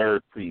in the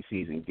third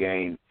preseason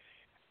game,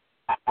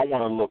 I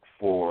want to look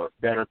for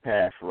better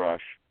pass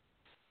rush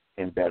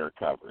and better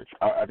coverage.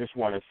 I just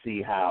want to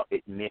see how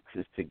it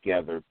mixes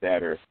together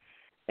better.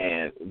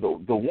 And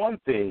the one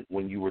thing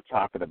when you were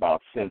talking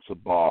about sense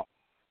of ball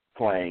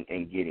playing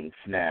and getting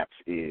snaps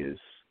is,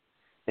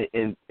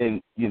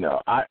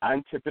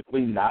 I'm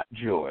typically not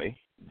Joy.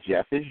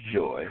 Jeff is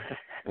Joy.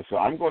 And so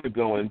I'm going to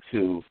go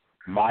into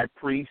my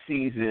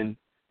preseason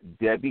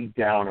Debbie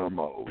Downer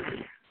mode.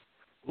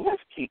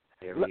 Let's keep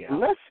it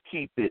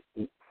 100%.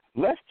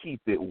 Let's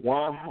keep it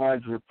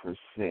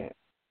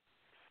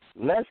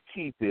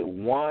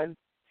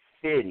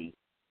 150.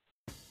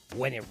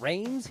 When it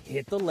rains,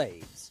 hit the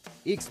lanes.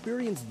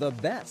 Experience the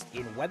best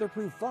in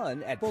weatherproof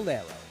fun at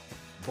Bolero.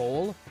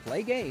 Bowl,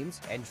 play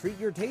games, and treat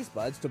your taste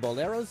buds to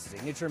Bolero's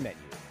signature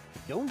menu.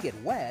 Don't get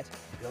wet,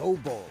 go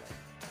bowling.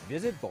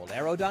 Visit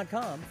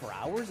Bolero.com for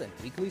hours and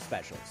weekly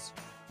specials.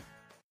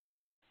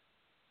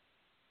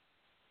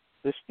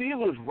 The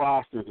Steelers'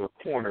 rosters of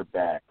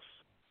cornerbacks,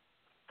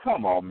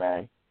 come on,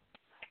 man.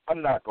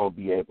 I'm not going to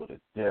be able to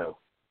do.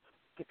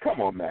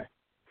 Come on, man.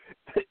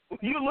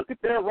 You look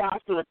at their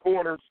roster of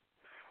corners,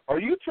 are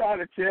you trying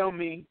to tell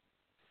me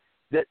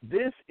that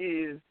this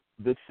is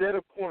the set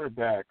of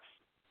cornerbacks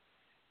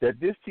that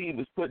this team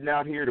is putting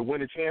out here to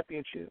win a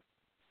championship?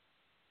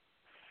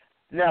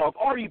 Now, if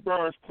Artie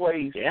Burns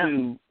plays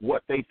to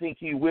what they think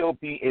he will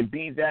be and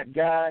be that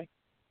guy,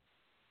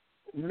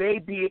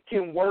 maybe it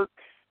can work,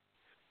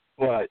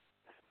 but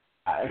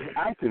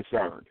I'm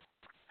concerned.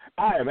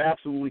 I am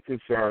absolutely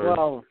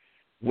concerned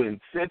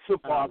when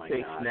Sensabaugh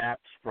takes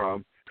snaps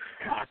from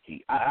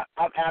Cocky.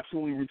 I'm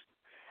absolutely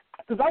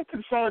 – because I'm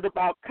concerned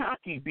about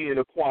Cocky being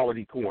a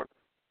quality corner.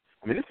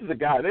 I mean, this is a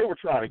guy they were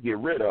trying to get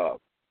rid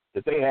of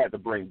that they had to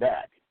bring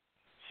back.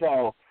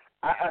 So,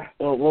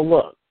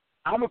 look.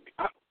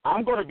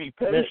 I'm going to be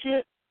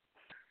patient,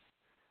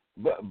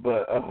 but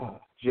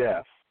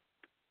Jeff,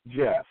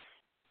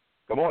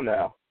 come on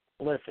now.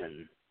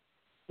 Listen,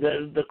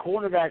 the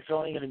cornerbacks are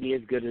only going to be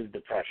as good as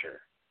the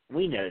pressure.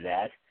 We know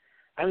that.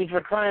 I mean,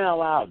 for crying out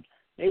loud,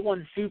 they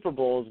won Super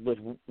Bowls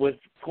with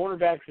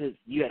cornerbacks that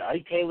you had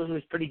Ike Taylor, who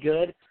was pretty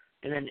good,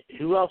 and then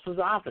who else was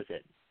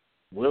opposite?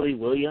 Willie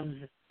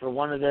Williams for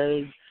one of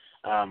those,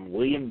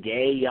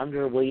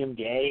 younger William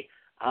Gay.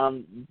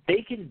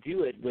 They can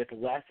do it with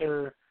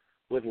lesser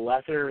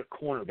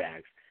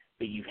cornerbacks,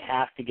 but you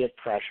have to get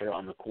pressure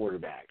on the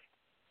quarterback.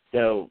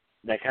 So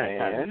that kind of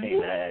sounds the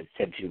same. I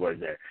said 2 words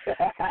there.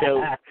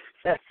 So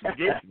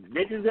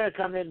this is going to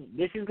come in.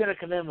 This is going to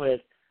come in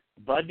with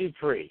Bud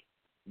Dupree.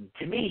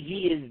 To me,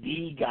 he is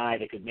the guy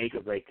that could make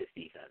or break this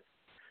defense,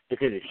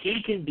 because if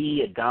he can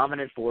be a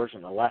dominant force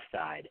on the left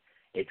side,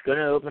 it's going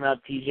to open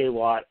up T.J.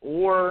 Watt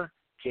or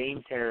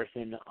James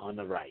Harrison on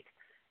the right.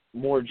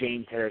 More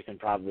James Harrison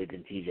probably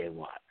than T.J.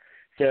 Watt.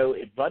 So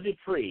if Bud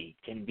Dupree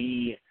can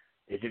be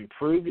as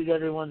improved as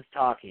everyone's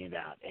talking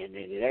about. And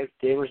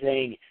they were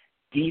saying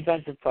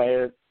defensive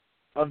player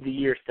of the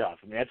year stuff.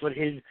 I mean, that's what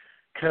his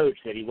coach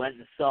that he went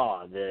and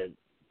saw, the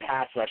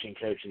pass rushing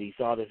coach that he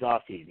saw this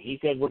offseason. He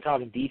said, we're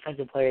talking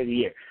defensive player of the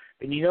year.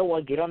 And you know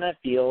what? Get on that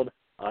field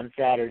on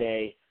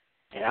Saturday,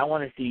 and I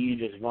want to see you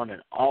just running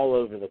all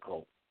over the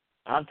Colts.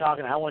 I'm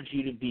talking, I want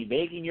you to be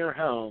making your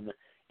home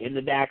in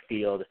the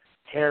backfield,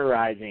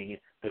 terrorizing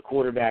the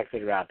quarterbacks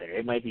that are out there.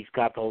 It might be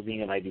Scott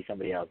Tolzien, it might be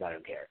somebody else, I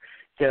don't care.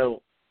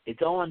 So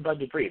it's all on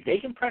budget free. If they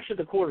can pressure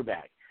the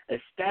quarterback,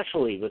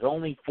 especially with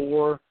only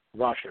 4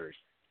 rushers,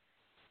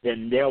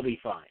 then they'll be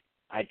fine.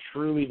 I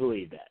truly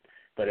believe that.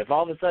 But if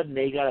all of a sudden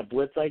they got to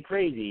blitz like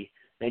crazy,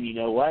 then you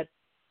know what? It's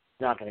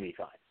not going to be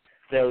fine.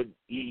 So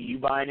you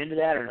buying into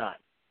that or not?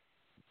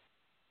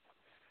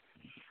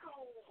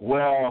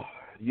 Well,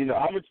 you know,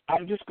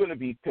 I'm just going to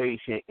be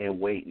patient and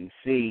wait and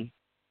see.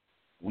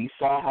 We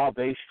saw how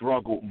they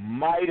struggled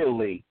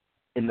mightily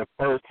in the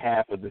first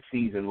half of the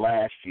season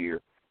last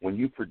year when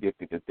you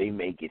predicted that they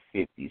may get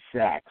 50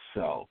 sacks.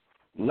 So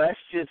let's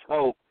just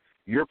hope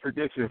your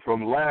prediction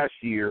from last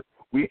year,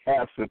 we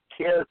have some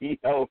carry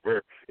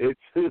over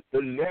into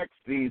the next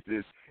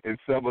season, and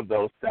some of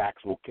those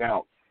sacks will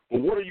count.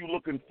 But what are you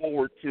looking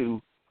forward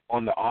to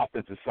on the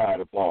offensive side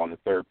of the ball in the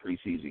third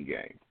preseason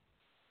game?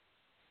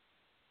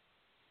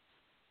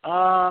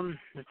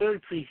 The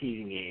third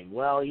preseason game.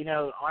 Well, you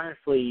know,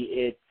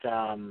 honestly, it's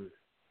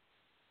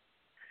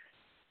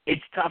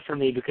tough for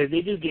me because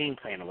they do game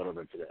plan a little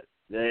bit to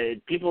this.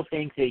 People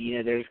think that, you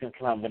know, they're just going to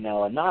come out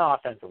vanilla. Not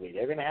offensively.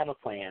 They're going to have a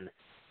plan.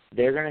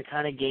 They're going to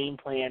kind of game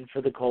plan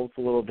for the Colts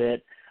a little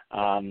bit.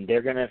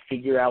 They're going to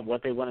figure out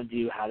what they want to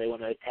do, how they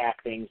want to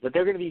attack things, but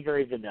they're going to be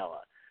very vanilla.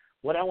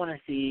 What I want to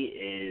see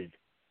is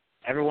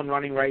everyone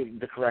running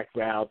the correct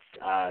routes.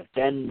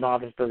 Ben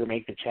Roethlisberger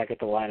make the check at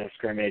the line of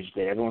scrimmage,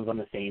 that everyone's on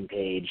the same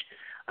page.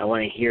 I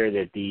want to hear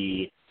that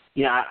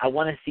I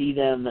want to see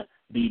them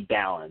be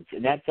balanced.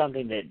 And that's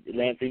something that,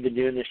 Lance, we've been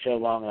doing this show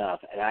long enough,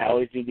 and I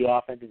always do the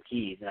offensive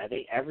keys. And I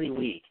think every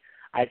week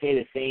I say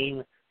the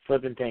same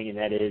flipping thing, and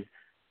that is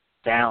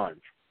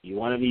balance. You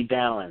want to be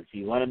balanced.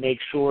 You want to make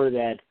sure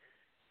that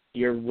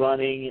you're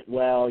running it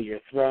well, you're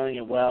throwing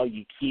it well,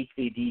 you keep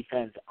the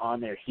defense on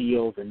their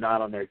heels and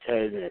not on their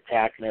toes in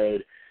attack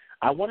mode.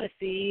 I want to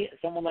see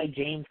someone like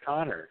James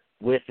Conner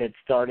with its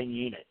starting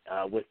unit,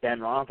 with Ben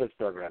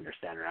Roethlisberger under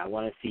center. I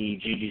want to see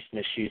Juju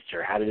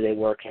Smith-Schuster. How do they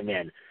work him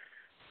in?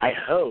 I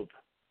hope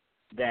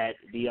that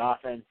the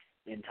offense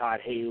and Todd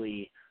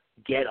Haley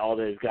get all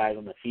those guys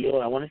on the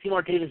field. I want to see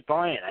Martavis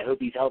Bryant. I hope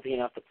he's healthy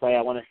enough to play.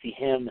 I want to see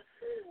him.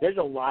 There's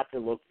a lot to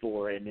look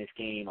for in this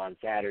game on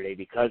Saturday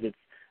because it's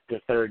the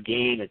third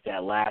game. It's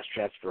that last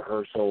dress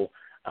rehearsal.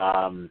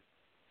 I'm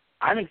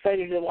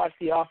excited to watch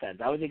the offense.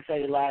 I was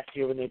excited last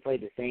year when they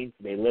played the Saints.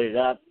 They lit it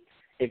up.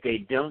 If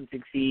they don't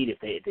succeed, if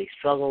they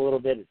struggle a little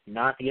bit, it's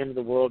not the end of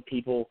the world,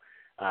 people.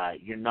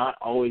 You're not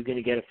always going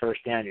to get a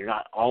first down. You're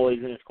not always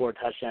going to score a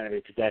touchdown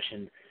every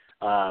possession.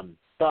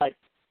 But,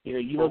 you know,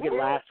 you look at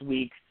last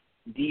week's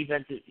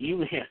defensive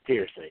 –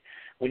 seriously.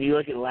 When you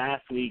look at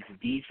last week's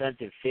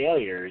defensive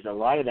failures, a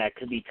lot of that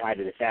could be tied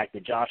to the fact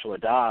that Joshua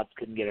Dobbs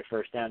couldn't get a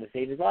first down to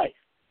save his life.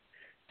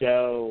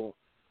 So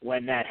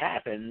when that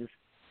happens,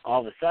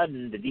 all of a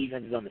sudden the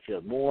defense is on the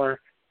field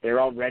more.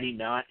 They're already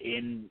not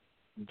in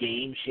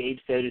game shape,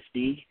 so to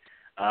speak.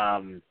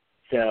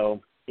 So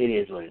it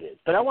is what it is.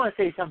 But I want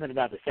to say something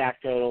about the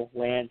sack total,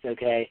 Lance,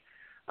 okay?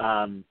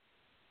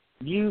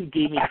 You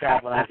gave me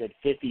crap when I said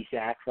 50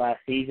 sacks last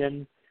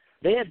season.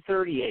 They had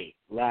 38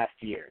 last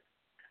year.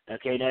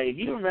 Okay, now if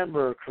you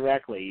remember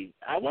correctly,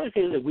 I want to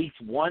say that weeks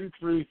 1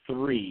 through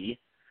 3,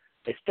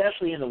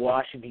 especially in the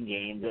Washington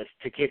game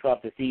to kick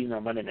off the season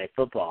on Monday Night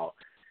Football,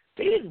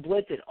 they didn't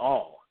blitz at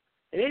all.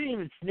 They didn't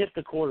even sniff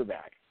the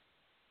quarterback.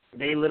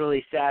 They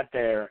literally sat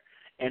there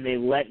and they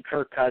let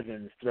Kirk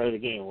Cousins throw the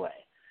game away.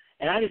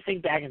 And I just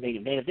think back and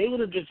think, man, if they would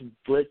have just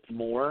blitzed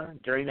more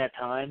during that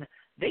time,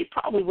 they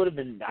probably would have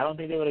been – I don't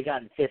think they would have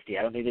gotten 50.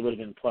 I don't think they would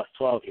have been plus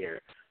 12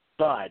 here.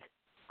 But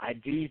I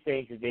do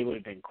think that they would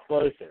have been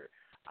closer.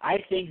 I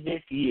think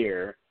this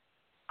year,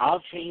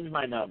 I'll change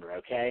my number,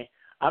 okay?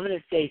 I'm going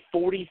to say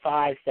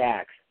 45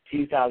 sacks,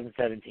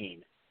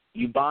 2017.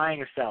 You buying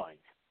or selling?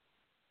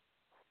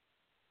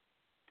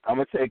 I'm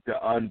going to take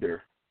the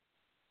under.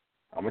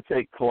 I'm going to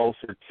take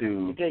closer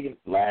to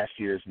last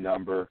year's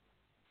number,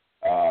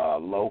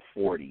 low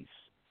 40s.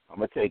 I'm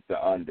going to take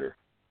the under.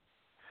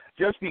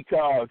 Just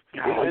because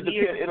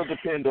it'll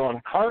depend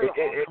on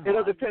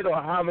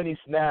how many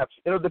snaps.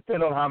 It'll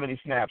depend on how many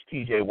snaps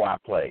T.J.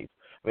 Watt plays.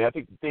 I mean, I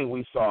think the thing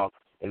we saw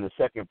in the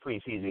second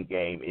preseason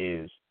game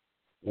is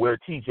where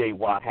T.J.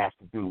 Watt has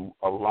to do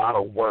a lot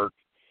of work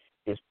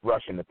is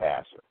rushing the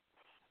passer.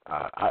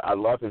 I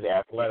love his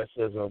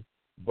athleticism,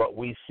 but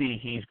we see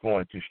he's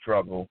going to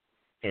struggle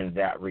in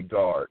that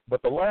regard.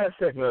 But the last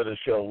segment of the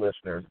show,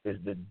 listeners, is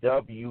the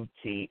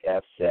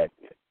WTF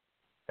segment.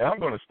 And I'm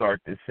going to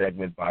start this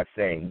segment by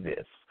saying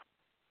this.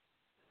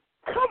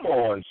 Come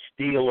on,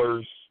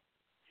 Steelers.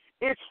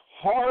 It's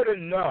hard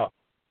enough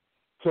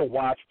to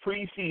watch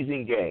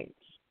preseason games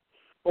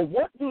But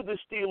what do the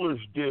Steelers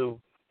do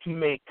to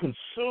make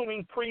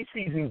consuming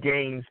preseason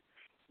games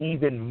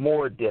even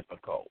more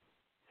difficult?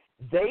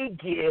 They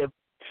give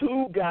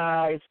two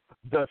guys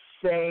the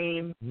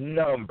same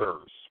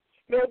numbers.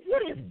 Man,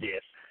 what is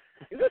this?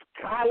 Is this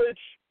college?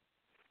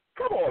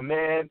 Come on,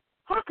 man.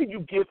 How can you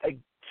give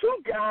two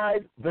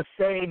guys the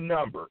same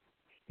number?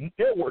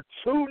 There were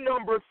two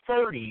number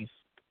 30s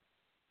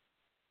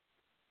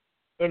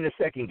in the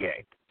second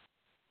game.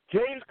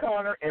 James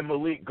Conner and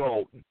Malik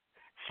Golden.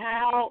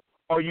 How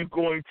are you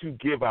going to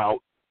give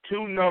out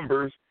two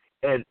numbers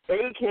and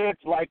eggheads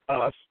like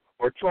us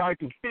are trying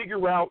to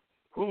figure out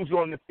who's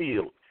on the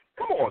field?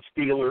 Come on,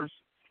 Steelers.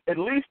 At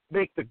least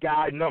make the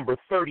guy number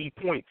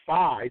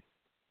 30.5.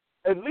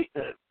 At least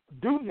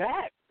do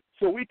that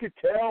so we could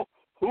tell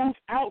who's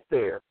out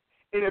there.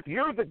 And if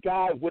you're the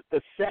guy with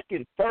the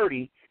second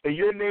 30 and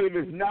your name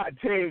is not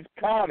James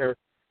Conner,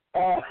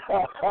 it's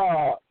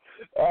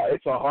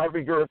a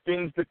harbinger of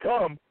things to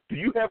come. Do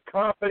you have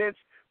confidence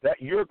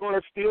that you're going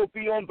to still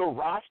be on the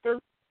roster?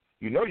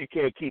 You know you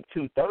can't keep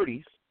two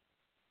 30s.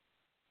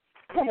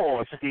 Come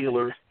on,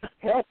 Steelers.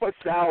 Help us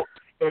out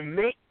and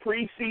make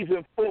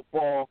preseason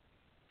football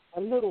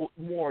a little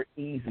more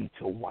easy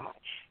to watch.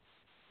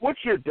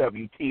 What's your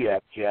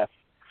WTF, Jeff?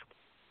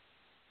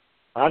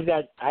 I've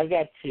got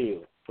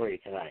two for you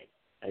tonight,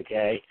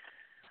 okay?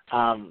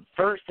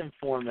 First and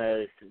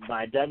foremost,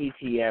 my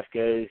WTF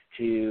goes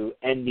to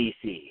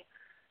NBC.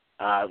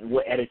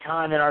 At a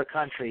time in our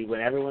country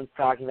when everyone's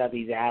talking about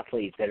these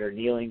athletes that are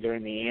kneeling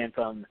during the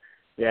anthem,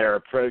 that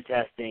are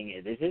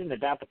protesting, this isn't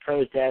about the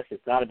protest.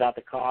 It's not about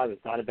the cause.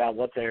 It's not about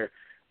what they're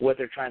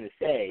trying to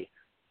say.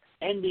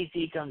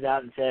 NBC comes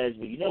out and says,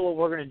 well, you know what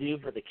we're going to do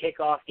for the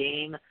kickoff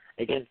game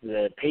against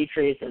the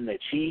Patriots and the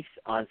Chiefs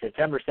on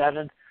September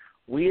 7th?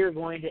 We are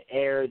going to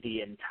air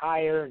the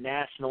entire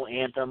national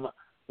anthem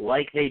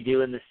like they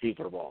do in the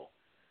Super Bowl.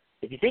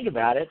 If you think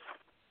about it,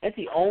 that's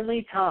the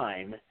only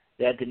time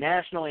that the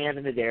national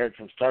anthem is aired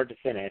from start to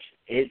finish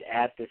is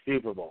at the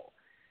Super Bowl.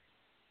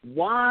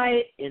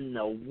 Why in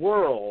the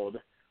world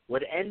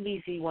would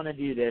NBC want to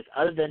do this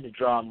other than to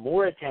draw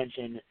more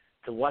attention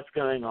to what's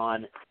going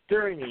on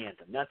during the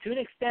anthem? Now, to an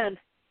extent,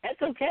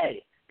 that's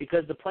okay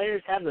because the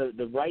players have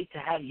the right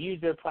to use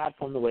their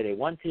platform the way they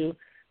want to.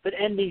 But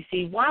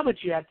NBC, why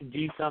would you have to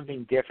do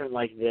something different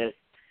like this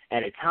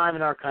at a time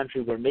in our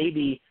country where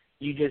maybe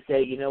you just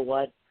say, you know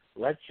what,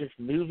 let's just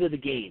move to the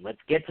game.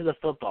 Let's get to the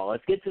football.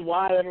 Let's get to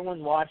why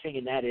everyone's watching,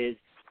 and that is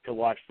to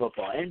watch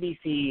football.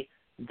 NBC,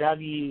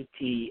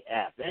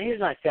 WTF. And here's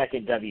my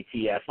second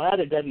WTF. My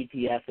other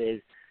WTF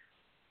is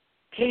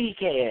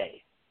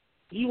KDKA.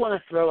 You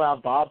want to throw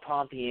out Bob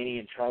Pompiani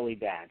and Charlie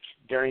Batch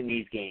during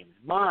these games.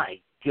 My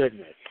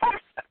goodness.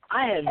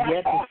 I have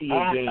yet to see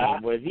a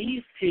game where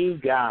these two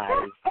guys,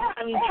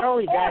 I mean,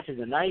 Charlie Batch is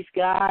a nice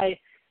guy.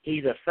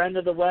 He's a friend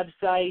of the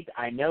website.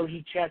 I know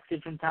he checks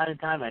it from time to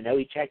time. I know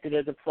he checked it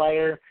as a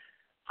player.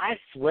 I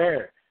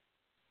swear,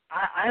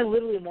 I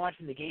literally am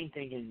watching the game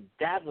thinking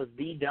that was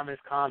the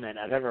dumbest comment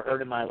I've ever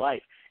heard in my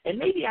life. And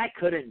maybe I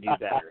couldn't do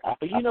better.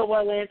 But you know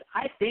what, Lance?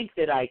 I think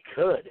that I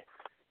could.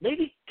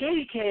 Maybe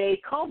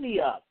KDKA, call me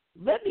up.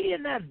 Let me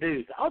in that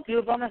booth. I'll do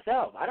it by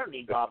myself. I don't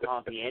need Bob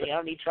Pompiani. I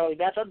don't need Charlie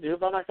Batch. I'll do it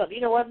by myself.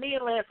 You know what? Me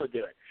and Lance will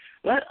do it.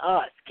 Let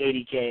us,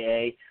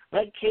 KDKA,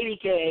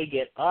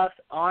 get us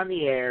on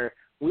the air.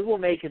 We will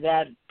make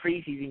that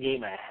preseason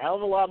game a hell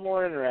of a lot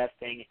more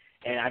interesting,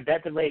 and I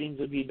bet the ratings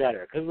would be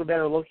better because we're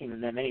better looking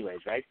than them anyways,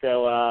 right?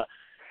 So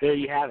there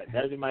you have it.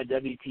 Those are my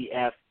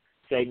WTF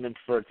segments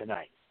for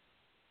tonight.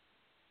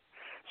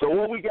 So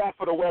what we got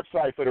for the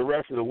website for the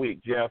rest of the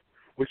week, Jeff?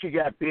 What you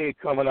got big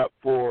coming up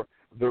for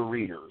the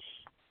readers?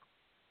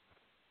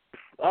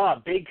 Oh,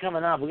 big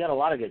coming up. We got a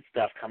lot of good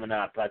stuff coming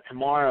up.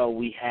 Tomorrow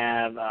we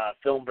have a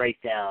film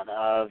breakdown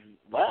of,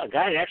 a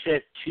guy that actually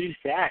has 2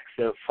 sacks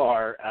so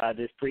far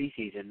this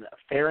preseason.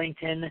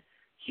 Farrington,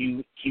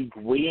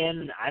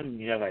 Huguian, I don't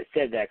know if I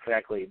said that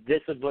correctly.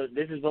 This is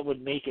what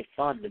would make it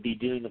fun to be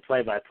doing the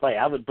play-by-play.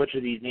 I would butcher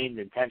these names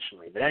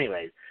intentionally. But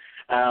anyways,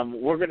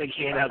 we're going to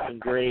gain out some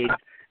grades.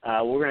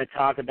 We're going to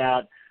talk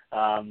about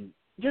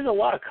there's a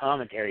lot of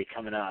commentary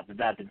coming up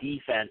about the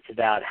defense,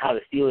 about how the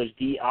Steelers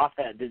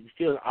offense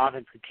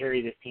could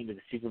carry this team to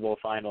the Super Bowl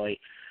finally.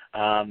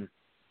 A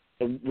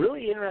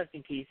really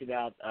interesting piece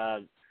about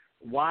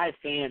why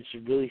fans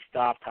should really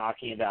stop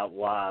talking about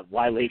why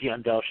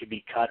Le'Veon Bell should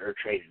be cut or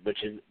traded,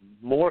 which is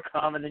more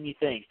common than you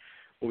think.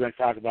 We're going to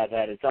talk about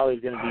that. It's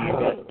always going to be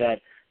your best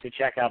bet to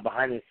check out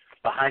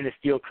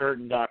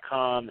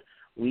BehindTheSteelCurtain.com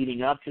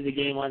leading up to the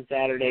game on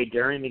Saturday,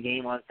 during the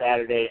game on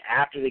Saturday,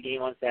 after the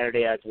game on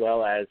Saturday, as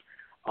well as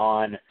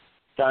on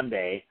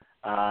Sunday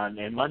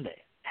and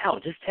Monday. Hell,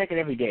 just check it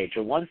every day. It's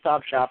your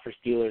one-stop shop for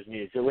Steelers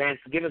news. So, Lance,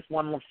 give us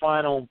one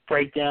final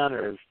breakdown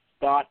or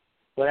thought,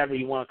 whatever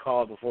you want to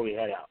call it, before we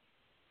head out.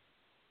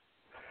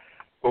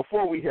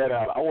 Before we head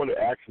out, I want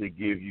to actually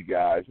give you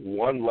guys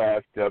one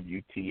last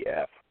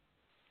WTF.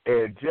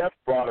 And Jeff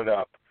brought it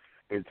up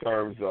in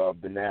terms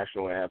of the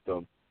national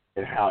anthem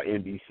and how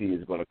NBC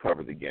is going to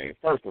cover the game.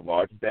 First of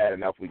all, it's bad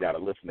enough we got to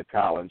listen to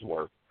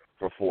Collinsworth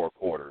for 4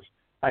 quarters.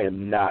 I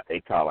am not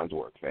a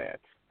Collinsworth fan.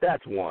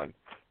 That's one.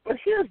 But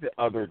here's the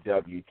other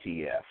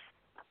WTF.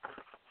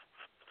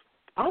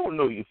 I don't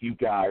know if you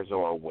guys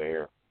are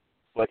aware,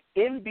 but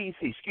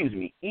ESPN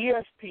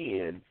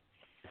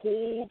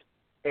pulled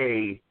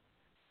a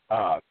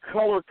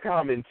color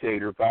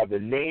commentator by the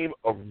name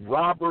of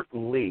Robert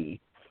Lee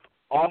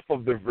off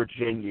of the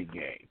Virginia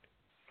game,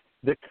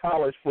 the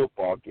college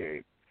football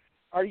game.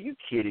 Are you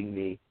kidding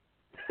me?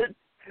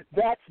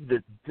 That's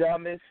the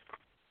dumbest,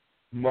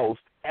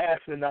 most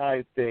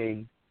asinine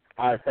thing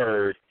I've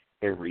heard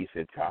in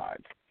recent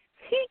times.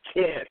 He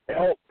can't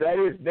help that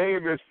his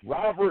name is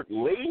Robert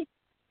Lee.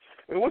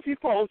 And what's he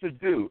supposed to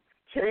do?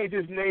 Change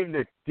his name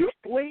to Dick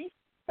Lee?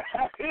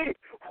 I mean,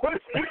 what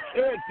if he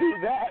can't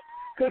do that?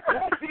 Because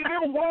that's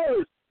even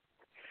worse.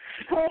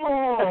 Come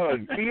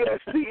on,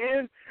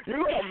 ESPN.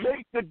 You're going to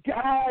make the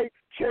guy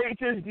change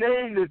his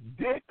name to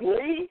Dick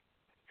Lee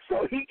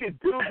so he can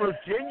do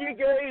Virginia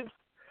games?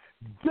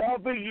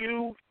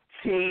 WTF,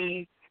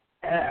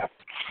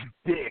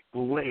 Dick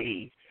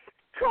Lee.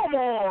 Come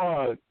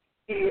on,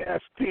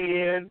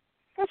 ESPN.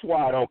 That's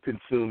why I don't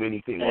consume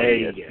anything on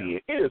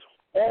ESPN. It is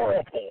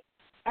horrible.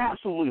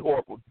 Absolutely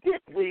horrible.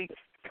 Dick Lee,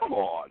 come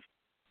on.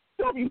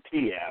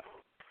 WTF.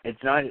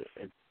 It's not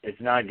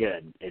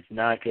good. It's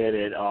not good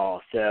at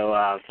all.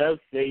 So,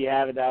 folks, there you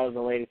have it. That was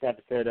the latest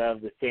episode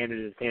of The Standard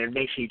is the Standard.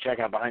 Make sure you check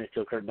out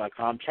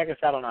BehindTheSteelCurtain.com. Check us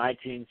out on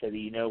iTunes so that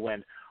you know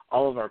when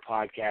all of our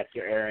podcasts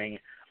are airing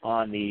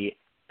on the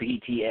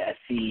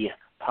BTSC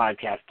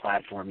podcast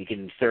platform. You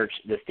can search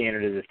The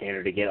Standard is the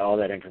Standard to get all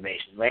that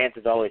information. Lance,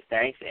 as always,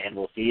 thanks, and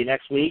we'll see you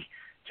next week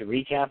to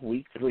recap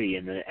Week 3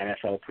 in the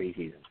NFL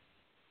preseason.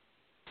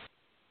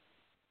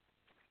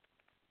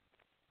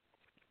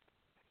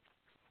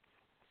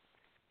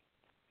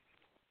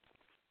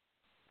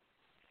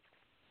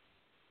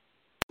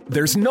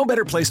 There's no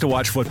better place to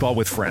watch football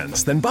with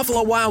friends than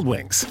Buffalo Wild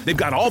Wings. They've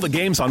got all the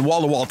games on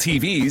wall-to-wall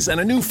TVs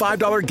and a new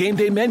 $5 game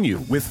day menu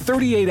with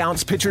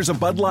 38-ounce pitchers of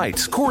Bud Light,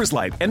 Coors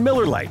Light, and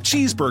Miller Lite,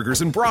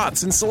 cheeseburgers and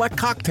brats, and select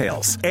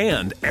cocktails.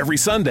 And every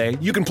Sunday,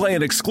 you can play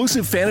an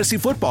exclusive fantasy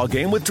football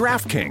game with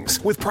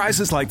DraftKings with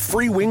prizes like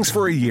free wings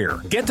for a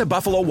year. Get to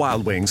Buffalo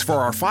Wild Wings for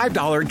our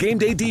 $5 game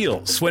day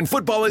deals. When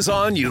football is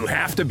on, you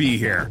have to be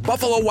here.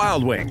 Buffalo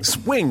Wild Wings.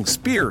 Wings,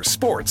 beer,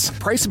 sports.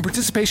 Price and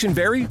participation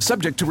vary,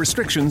 subject to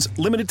restrictions,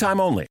 limited time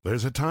only.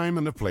 There's a time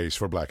and a place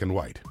for black and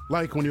white,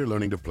 like when you're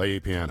learning to play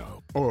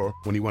piano, or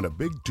when you want a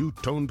big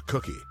two-toned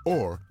cookie,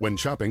 or when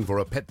shopping for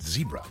a pet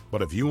zebra.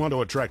 But if you want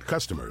to attract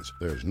customers,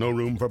 there's no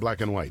room for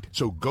black and white.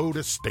 So go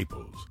to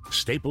Staples.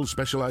 Staples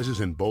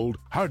specializes in bold,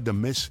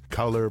 hard-to-miss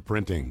color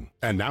printing.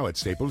 And now at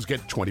Staples,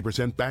 get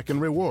 20% back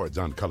in rewards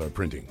on color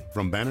printing,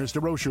 from banners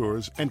to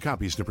brochures and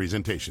copies to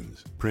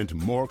presentations. Print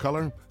more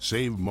color,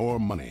 save more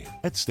money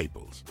at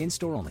Staples.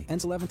 In-store only.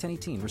 Ends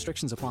 11/10/18.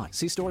 Restrictions apply.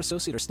 See store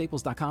associate or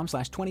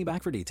staples.com/20back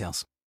for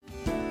details.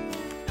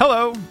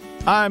 Hello,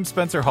 I'm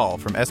Spencer Hall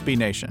from SB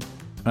Nation,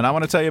 and I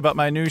want to tell you about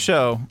my new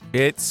show,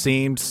 It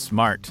Seemed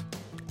Smart.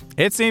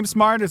 It Seemed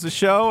Smart is a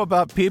show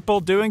about people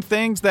doing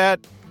things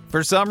that,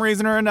 for some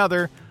reason or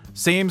another,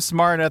 seem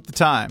smart at the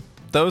time.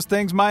 Those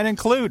things might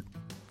include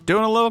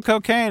doing a little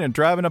cocaine and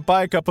driving a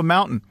bike up a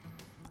mountain.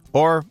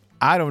 Or,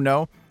 I don't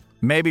know,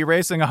 maybe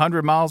racing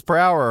 100 miles per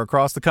hour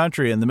across the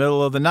country in the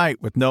middle of the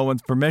night with no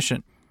one's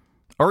permission.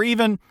 Or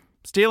even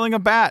stealing a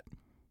bat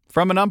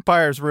from an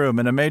umpire's room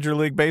in a Major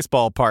League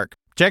Baseball park.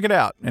 Check it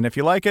out, and if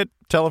you like it,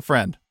 tell a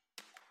friend.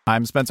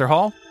 I'm Spencer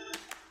Hall.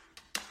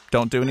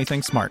 Don't do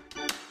anything smart.